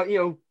alone!"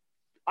 Or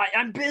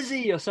I'm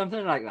busy, or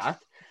something like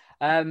that.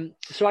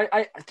 So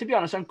I, to be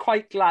honest, I'm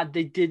quite glad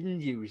they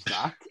didn't use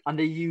that, and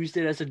they used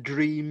it as a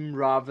dream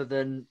rather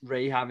than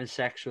Ray having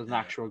sex with an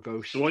actual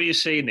ghost. So what you're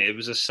saying there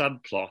was a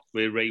subplot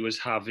where Ray was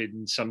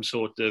having some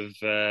sort of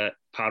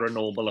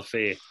paranormal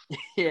affair.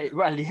 Yeah,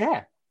 well,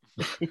 yeah.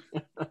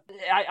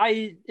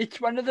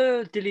 It's one of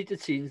the deleted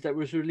scenes that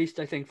was released,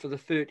 I think, for the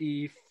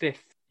 35th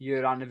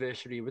year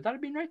anniversary. Would that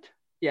have been right?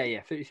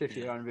 Yeah, 35th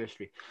year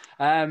anniversary.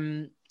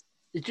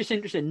 It's just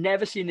interesting.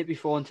 Never seen it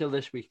before until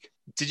this week.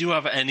 Did you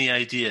have any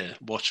idea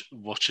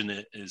watching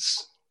it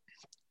as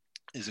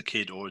a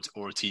kid or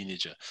a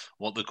teenager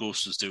what the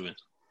ghost was doing?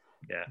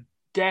 Yeah,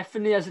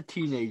 definitely as a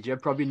teenager,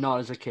 probably not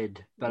as a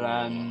kid. But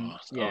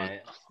yeah.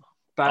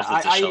 But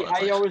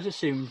I always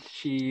assumed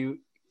she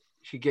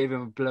gave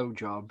him a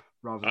blowjob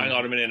rather. Hang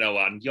on a minute, now,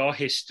 Anne. Your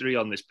history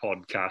on this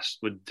podcast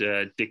would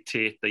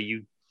dictate that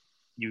you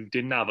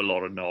didn't have a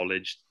lot of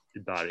knowledge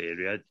in that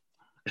area.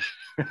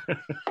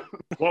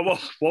 What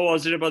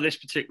was it about this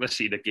particular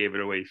scene that gave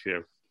it away for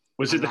you?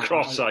 Was it the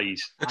cross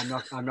eyes?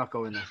 I'm not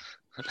going there.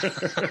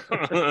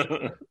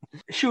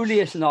 Surely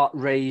it's not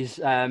Ray's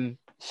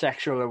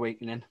sexual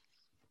awakening.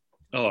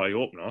 Oh, I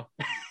hope not.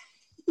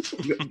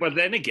 But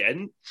then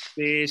again,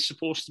 they're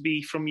supposed to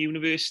be from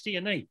university,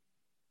 aren't they?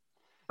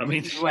 I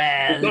mean,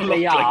 well,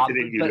 they are,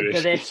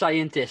 but they're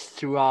scientists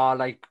who are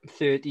like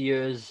 30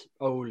 years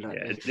old.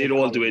 Yeah, they're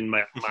all doing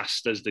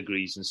master's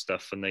degrees and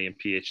stuff, and they and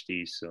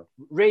PhDs. So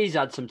Ray's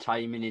had some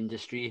time in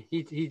industry.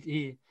 He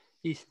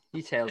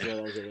tells it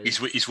as it is.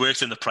 He's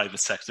worked in the private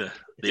sector.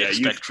 You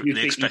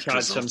think he's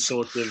had some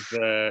sort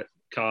of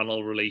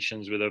carnal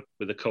relations with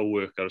a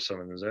co-worker or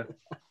something, is it?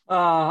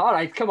 All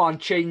right, come on,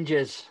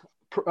 changes.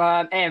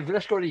 Ev,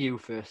 let's go to you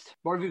first.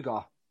 What have you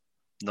got?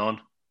 None.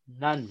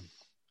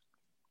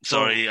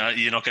 Sorry,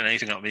 you're not getting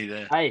anything out of me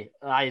there. Hey,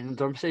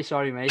 don't say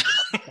sorry, mate.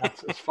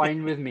 It's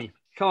fine with me.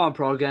 Come on,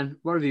 Progan.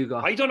 What have you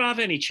got? I don't have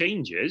any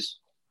changes.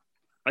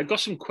 I've got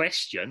some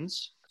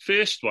questions.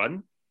 First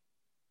one,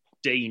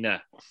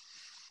 Dana.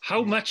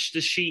 How much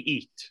does she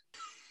eat?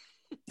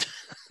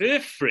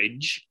 Her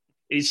fridge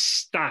is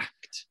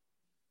stacked.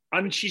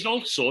 And she's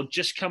also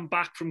just come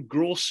back from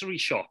grocery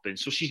shopping,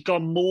 so she's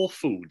got more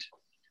food.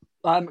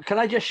 Can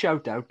I just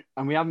shout out,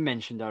 and we haven't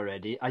mentioned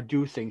already, I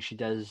do think she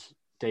does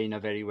Dana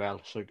very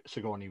well,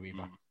 Sigourney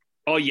Weaver.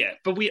 Oh yeah,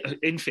 but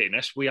in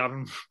fairness, we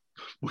haven't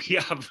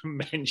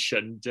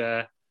mentioned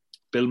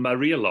Bill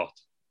Murray a lot.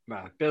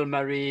 Well, Bill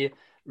Murray,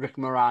 Rick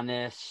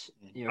Moranis.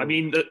 I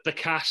mean, the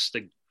cast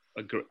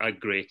are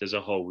great as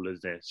a whole,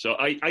 isn't it? So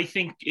I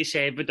think it's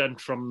evident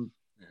from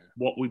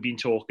what we've been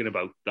talking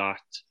about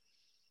that,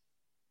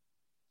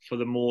 for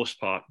the most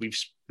part,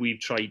 we've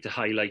tried to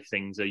highlight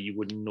things that you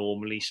wouldn't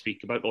normally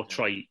speak about, or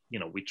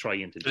we try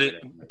to do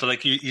it. But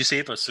like you say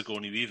about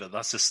Sigourney Weaver,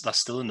 that's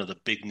still another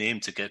big name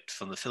to get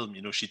from the film.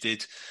 She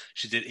did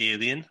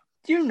Alien.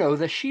 Do you know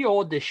that she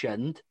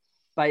auditioned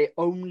by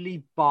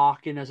only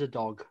barking as a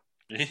dog?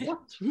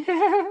 What?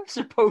 Yeah,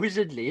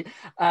 supposedly.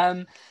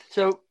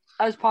 So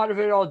as part of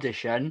her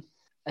audition,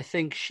 I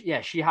think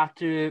she had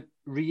to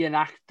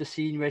reenact the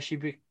scene where she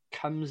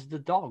becomes the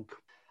dog.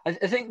 I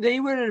think they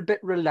were a bit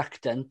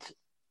reluctant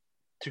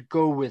to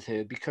go with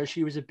her because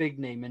she was a big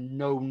name and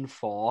known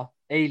for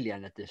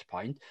Alien at this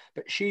point,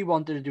 but she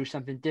wanted to do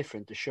something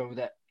different to show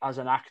that as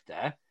an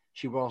actor,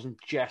 she wasn't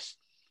just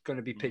going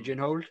to be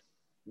pigeonholed.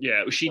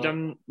 Yeah, she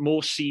done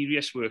more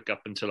serious work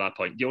up until that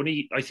point.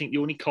 I think the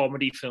only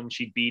comedy film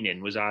she'd been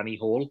in was Annie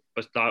Hall,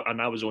 but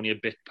that was only a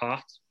bit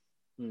part.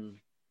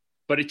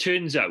 But it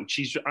turns out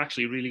she's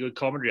actually a really good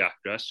comedy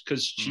actress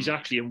because she's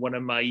actually in one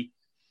of my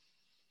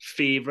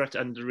favourite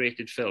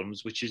underrated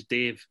films, which is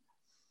Dave.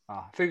 I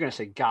thought you were going to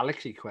say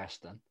Galaxy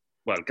Quest then.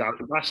 Well,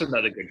 that's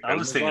another good film. I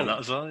was thinking that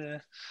as well, yeah.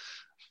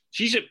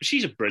 She's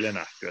a brilliant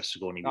actress,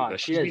 Sigourney Weaver.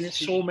 She's been in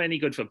so many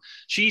good films.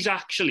 She's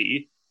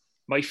actually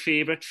my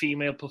favourite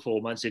female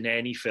performance in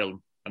any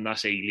film, and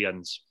that's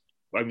Aliens.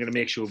 I'm going to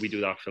make sure we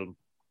do that film.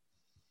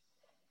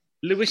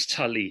 Lewis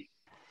Tully.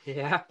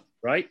 Yeah.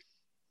 Right?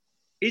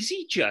 Is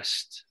he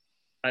just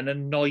an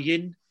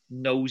annoying,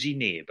 nosy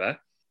neighbour,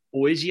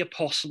 or is he a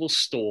possible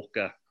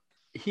stalker?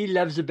 He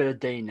loves a bit of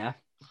Dana.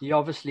 He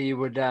obviously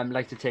would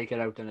like to take her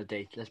out on a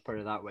date. Let's put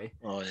it that way.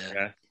 Oh,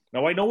 yeah.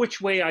 Now, I know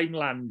which way I'm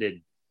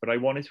landing, but I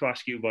wanted to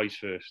ask you boys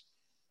first.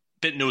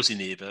 Bit nosy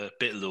neighbour,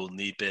 bit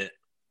lonely, bit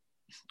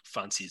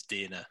fancies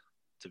Dana,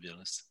 to be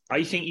honest.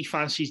 I think he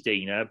fancies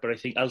Dana, but I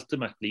think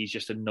ultimately he's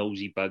just a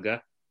nosy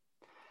bugger.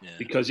 Yeah.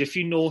 Because if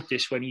you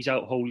notice when he's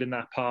out holding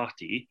that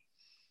party,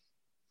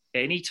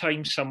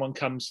 anytime someone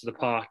comes to the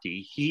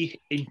party, he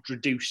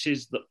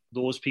introduces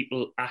those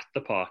people at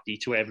the party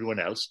to everyone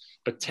else,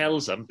 but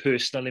tells them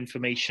personal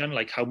information,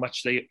 like how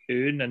much they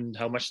earn and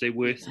how much they're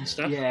worth and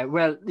stuff. Yeah,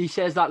 well, he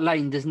says that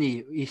line, doesn't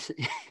he?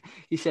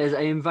 He says,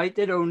 I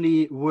invited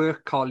only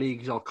work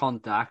colleagues or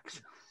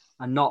contacts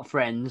and not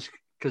friends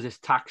because it's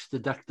tax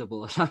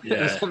deductible or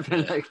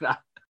something like that.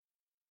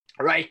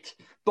 Right,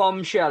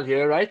 bombshell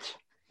here, right?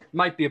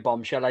 Might be a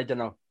bombshell, I don't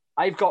know.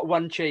 I've got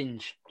one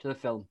change to the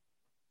film.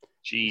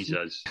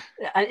 Jesus.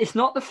 And it's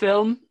not the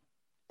film,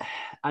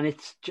 and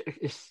it's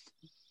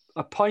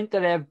a point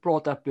that I've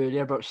brought up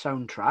earlier about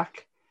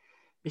soundtrack.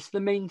 It's the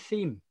main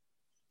theme.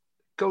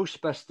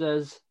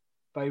 Ghostbusters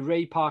by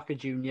Ray Parker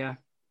Jr.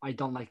 I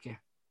don't like it.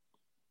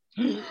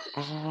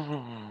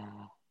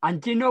 And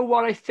do you know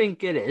what I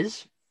think it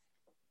is?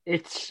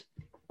 It's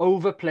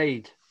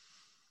overplayed.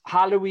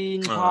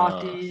 Halloween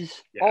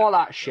parties, all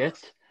that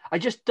shit. I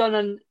just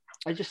don't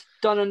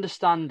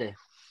understand it.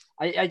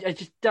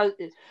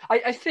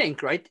 I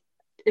think, right,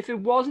 if it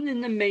wasn't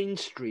in the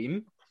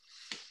mainstream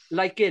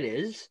like it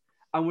is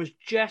and was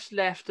just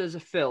left as a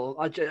film,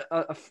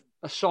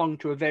 a song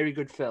to a very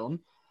good film,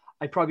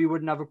 I probably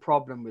wouldn't have a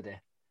problem with it.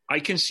 I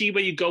can see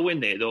where you go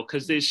in there, though,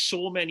 because there's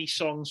so many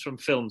songs from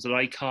films that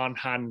I can't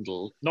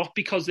handle, not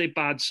because they're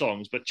bad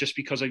songs, but just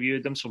because I've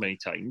heard them so many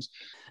times.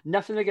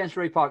 Nothing against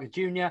Ray Parker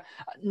Jr.,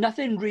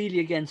 nothing really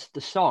against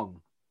the song,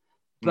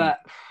 but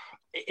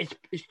it's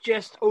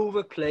just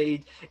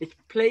overplayed. It's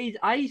played,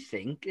 I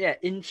think,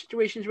 in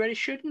situations where it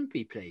shouldn't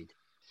be played.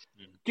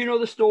 Do you know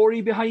the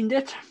story behind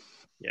it?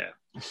 Yeah.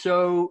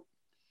 So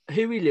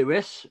Huey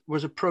Lewis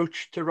was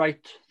approached to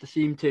write the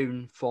theme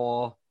tune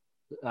for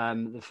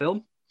the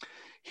film.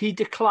 He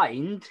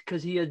declined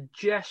because he had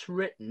just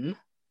written,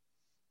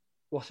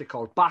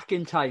 Back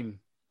in Time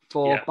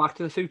for Back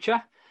to the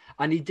Future.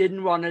 And he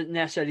didn't want to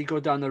necessarily go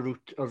down the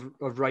route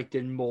of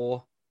writing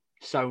more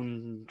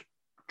sound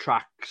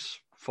tracks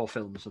for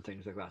films and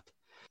things like that.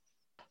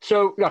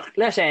 So, look,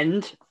 let's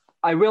end.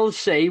 I will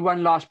say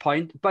one last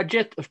point.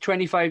 Budget of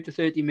 25 to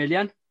 30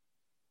 million.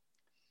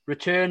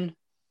 Return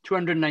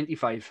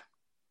 295.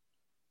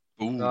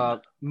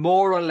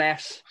 More or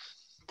less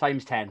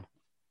times 10.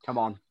 Come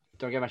on.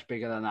 Don't get much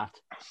bigger than that.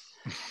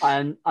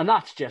 And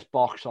that's just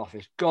box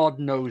office. God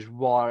knows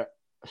what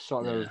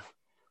sort of,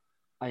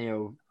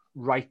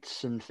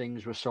 rights and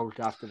things were sold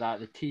after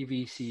that. The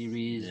TV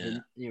series,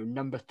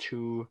 number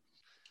 2.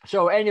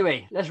 So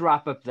anyway, let's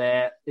wrap up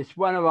there. It's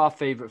one of our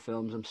favourite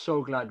films. I'm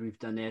so glad we've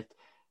done it.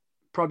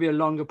 Probably a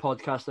longer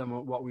podcast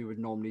than what we would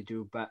normally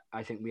do, but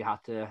I think we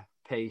had to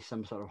pay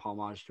some sort of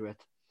homage to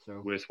it.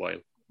 So worthwhile.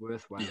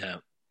 Yeah.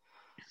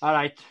 All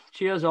right.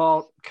 Cheers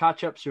all.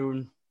 Catch up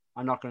soon.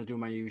 I'm not going to do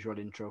my usual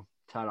intro.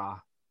 Ta-ra.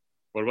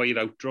 What about your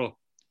outro?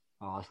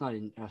 Oh, it's not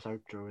that's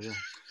outro, is it?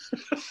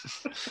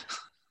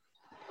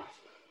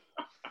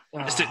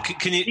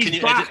 Can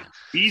you edit?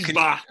 He's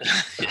back.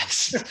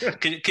 Yes.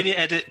 Can you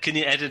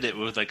edit it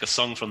with like a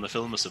song from the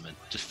film or something?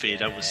 Just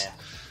fade out with,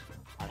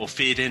 or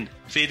fade in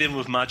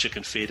with Magic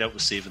and fade out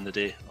with Saving the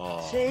Day.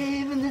 Oh.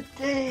 Saving the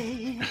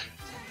Day.